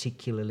 months, and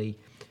particularly,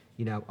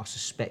 I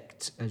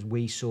suspect, as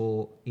we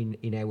saw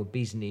in our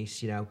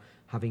business,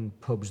 having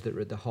pubs that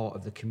are at the heart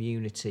of the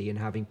community and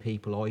having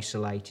people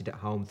isolated at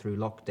home through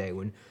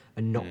lockdown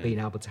and not being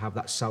able to have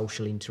that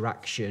social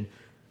interaction,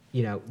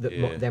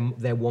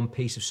 their one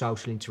piece of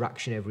social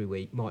interaction every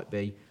week might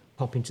be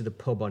pop into the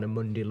pub on a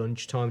Monday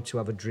lunchtime to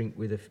have a drink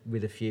with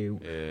a few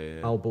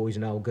old boys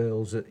and old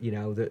girls,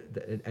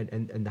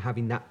 and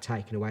having that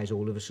taken away has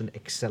all of a sudden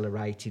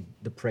accelerated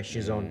the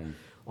pressures on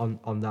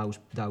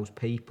those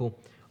people.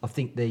 I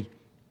think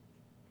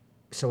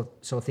So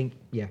I think,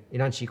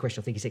 in answer to your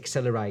question, I think it's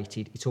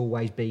accelerated. It's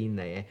always been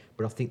there,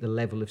 but I think the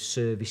level of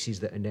services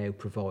that are now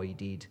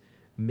provided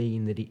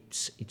mean that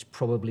it's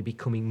probably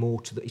becoming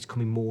it's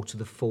coming more to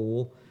the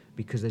fore,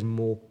 because there's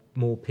more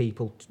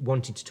people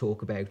wanting to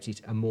talk about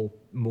it, and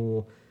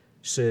more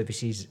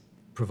services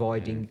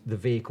providing the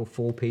vehicle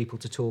for people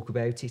to talk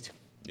about it.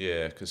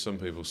 Yeah, because some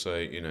people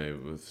say,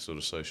 with sort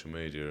of social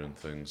media and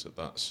things,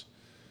 that's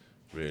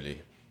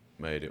really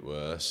made it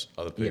worse.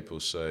 Other people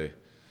say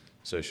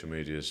social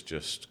media's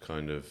just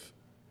kind of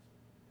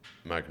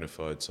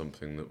magnified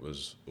something that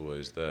was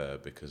always there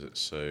because it's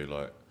so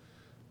like,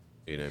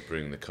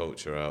 bringing the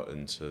culture out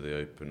into the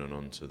open and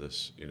onto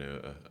this,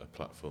 a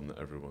platform that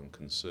everyone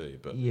can see.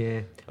 But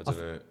yeah, I don't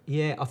know.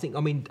 Yeah,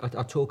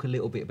 I talk a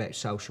little bit about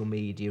social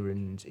media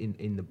and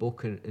in the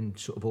book and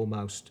sort of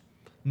almost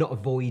not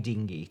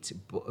avoiding it,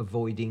 but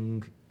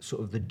avoiding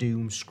sort of the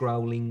doom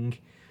scrolling.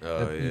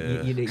 Oh,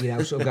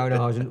 yeah. Sort of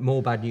going,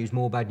 more bad news,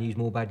 more bad news,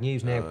 more bad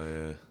news. Now,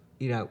 Oh,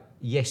 yeah.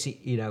 Yes,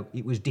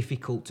 it was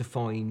difficult to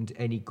find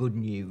any good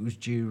news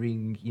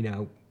during,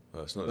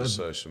 Well, it's not just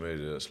social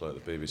media; it's like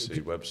the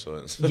BBC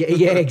websites.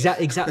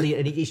 exactly,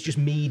 and it's just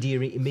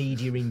media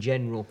in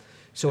general.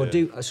 So I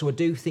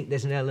do think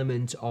there's an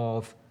element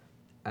of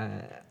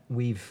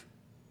the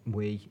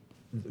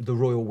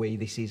royal we.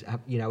 This is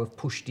have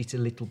pushed it a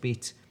little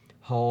bit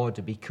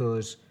harder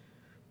because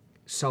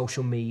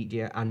social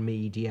media and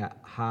media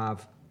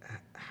have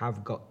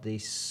got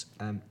this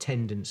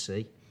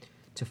tendency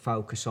to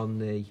focus on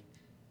the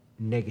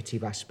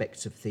negative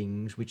aspects of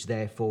things, which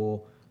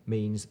therefore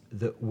means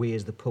that we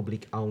as the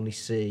public only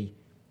see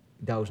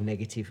those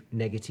negative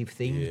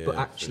things. Yeah, but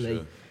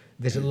actually,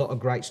 there's a lot of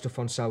great stuff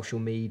on social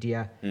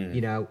media.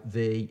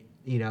 There's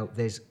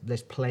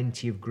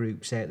plenty of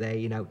groups out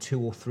there. 2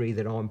 or 3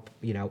 that I'm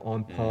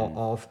part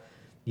of.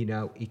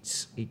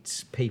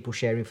 It's people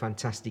sharing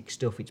fantastic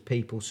stuff. It's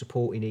people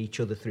supporting each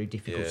other through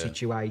difficult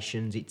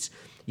situations. It's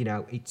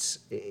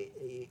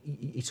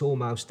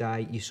almost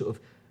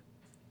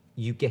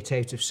you get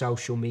out of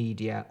social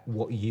media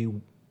what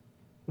you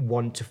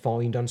want to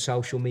find on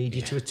social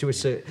media to a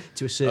certain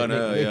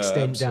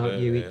extent, don't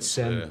you? It's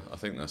I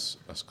think that's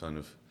kind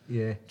of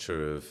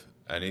true of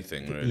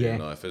anything really in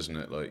life, isn't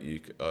it? Like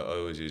I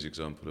always use the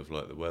example of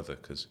like the weather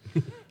because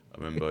I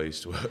remember I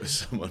used to work with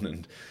someone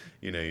and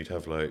you'd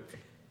have like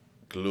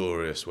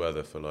glorious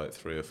weather for like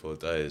 3 or 4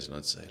 days and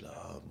I'd say,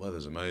 "Oh,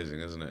 weather's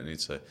amazing, isn't it?" And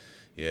he'd say,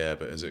 "Yeah,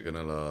 but is it going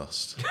to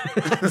last?"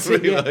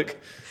 Like,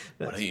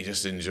 why don't you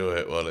just enjoy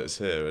it while it's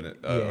here? And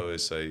I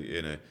always say,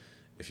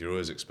 if you're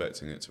always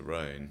expecting it to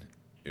rain,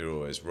 you're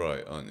always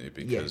right, aren't you?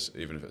 Because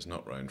even if it's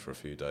not rained for a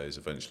few days,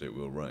 eventually it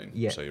will rain.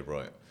 Yeah. So you're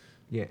right.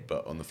 Yeah.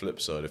 But on the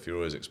flip side, if you're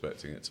always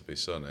expecting it to be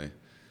sunny,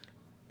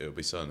 it'll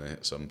be sunny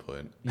at some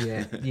point.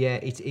 Yeah.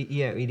 It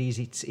is.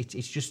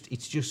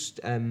 It's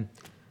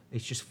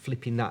just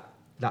flipping that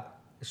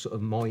sort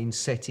of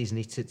mindset, isn't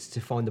it?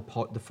 To find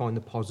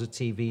the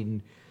positive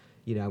in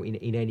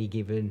in any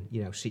given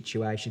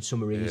situation.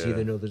 Some are easier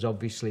than others,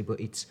 obviously, but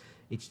it's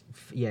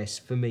yes,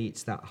 for me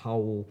it's that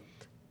whole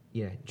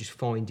just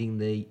finding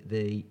the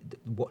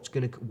what's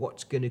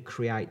gonna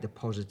create the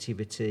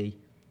positivity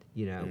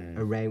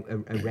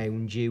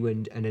around you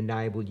and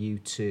enable you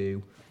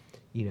to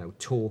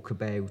talk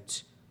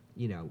about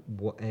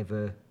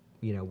whatever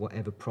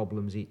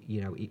problems it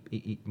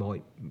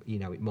might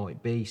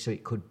be. So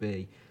it could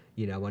be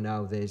I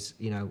know there's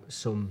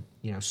some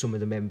of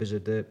the members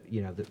of the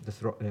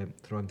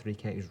Thriving Three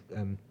Counties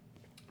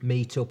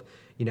meet up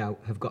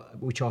have got,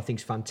 which I think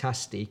is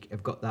fantastic,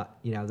 have got that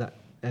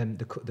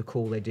the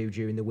call they do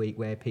during the week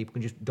where people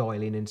can just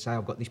dial in and say,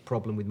 I've got this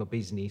problem with my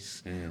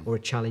business or a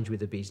challenge with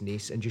the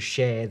business, and just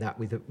share that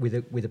with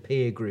a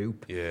peer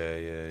group.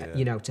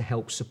 To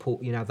help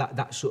support.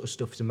 That sort of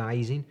stuff is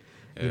amazing.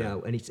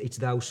 And it's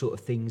those sort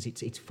of things.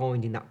 It's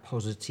finding that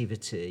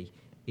positivity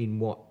in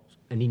what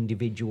an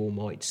individual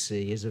might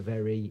see as a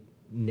very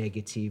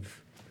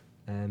negative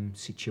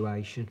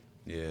situation.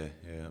 Yeah,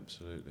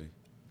 absolutely.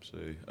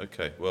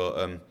 Okay,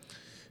 well,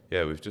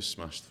 we've just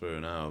smashed through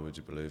an hour, would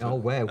you believe it? Oh,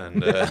 wow.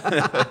 And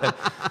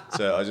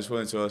so I just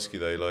wanted to ask you,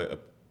 though, like,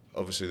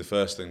 obviously the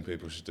first thing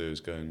people should do is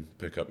go and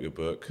pick up your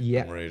book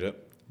and read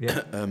it.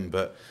 Yeah.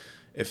 But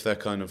if they're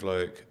kind of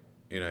like,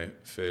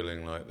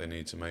 feeling like they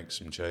need to make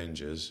some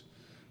changes,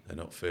 they're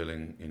not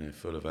feeling,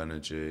 full of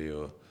energy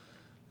or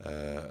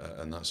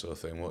and that sort of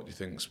thing, what do you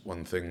think's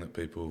one thing that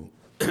people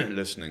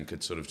listening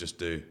could sort of just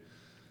do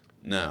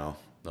now,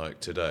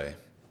 like today,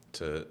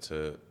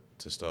 to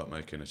start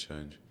making a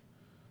change?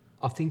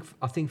 I think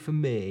for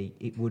me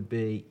it would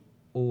be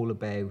all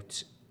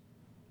about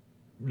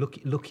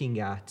looking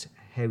at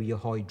how you're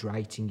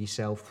hydrating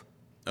yourself.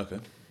 Okay.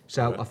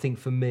 So I think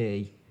for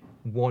me,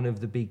 one of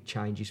the big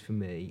changes for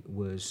me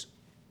was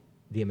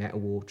the amount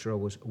of water I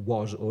was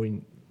or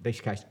in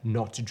this case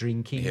not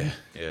drinking.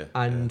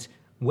 And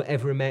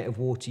whatever amount of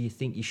water you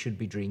think you should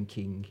be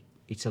drinking,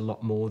 it's a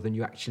lot more than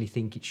you actually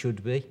think it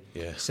should be.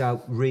 Yeah.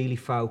 So really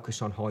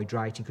focus on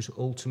hydrating, because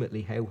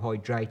ultimately how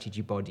hydrated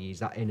your body is,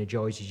 that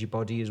energises your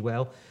body as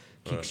well,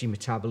 kicks your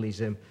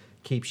metabolism,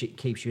 keeps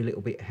you a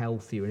little bit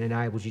healthier, and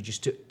enables you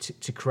just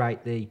to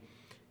create the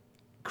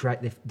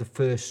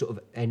first sort of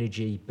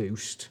energy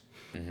boost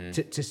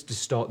to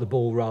start the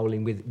ball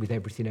rolling with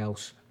everything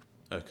else.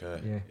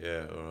 Okay.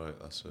 Yeah. All right.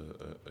 That's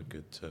a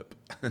good tip.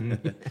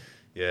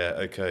 Yeah.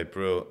 Okay.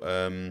 Brill.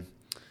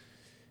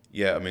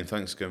 Yeah. I mean,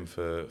 thanks again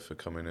for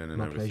coming in and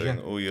My everything.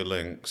 pleasure. All your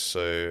links.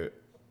 So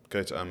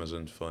go to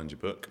Amazon to find your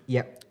book.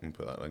 Yep. And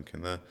put that link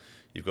in there.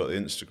 You've got the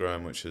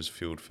Instagram, which is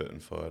Fueled, Fit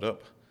and Fired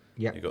Up.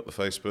 Yep. You've got the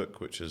Facebook,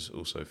 which is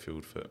also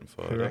Fueled, Fit and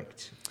Fired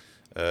Correct.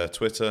 Up.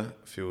 Twitter,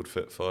 Fueled,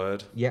 Fit,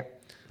 Fired. Yep.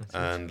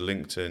 And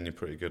LinkedIn, you're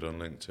pretty good on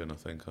LinkedIn, I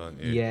think,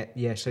 aren't you?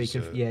 Yeah. So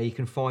you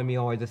can find me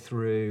either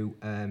through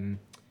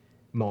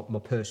my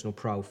personal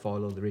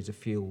profile, or there is a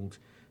Fueled,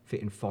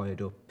 Fit and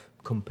Fired Up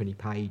company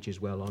page as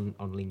well on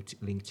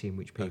LinkedIn,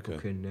 which people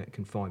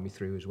can find me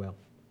through as well.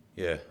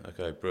 Yeah.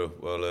 Okay, bro.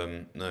 Well,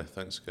 no,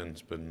 thanks again.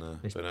 It's been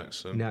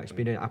excellent. No, it's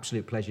been an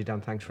absolute pleasure,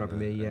 Dan. Thanks for having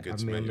me. Good having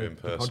to me meet on you in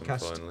the person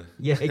podcast. finally.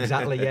 Yeah,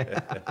 exactly. Yeah.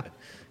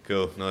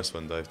 Cool. Nice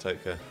one, Dave.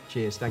 Take care.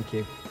 Cheers. Thank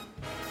you.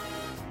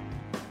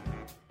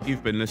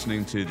 You've been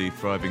listening to the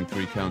Thriving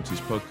Three Counties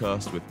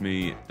podcast with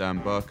me, Dan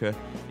Barker.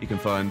 You can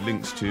find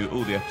links to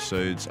all the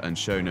episodes and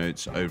show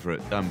notes over at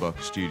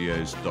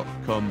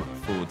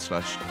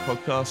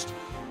danbarkerstudios.com/podcast.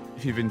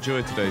 If you've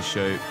enjoyed today's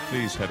show,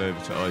 please head over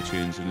to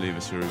iTunes and leave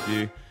us a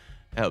review.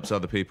 It helps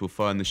other people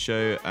find the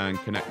show and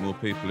connect more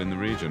people in the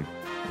region.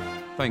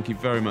 Thank you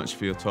very much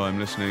for your time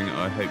listening.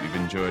 I hope you've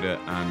enjoyed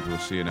it, and we'll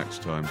see you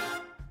next time.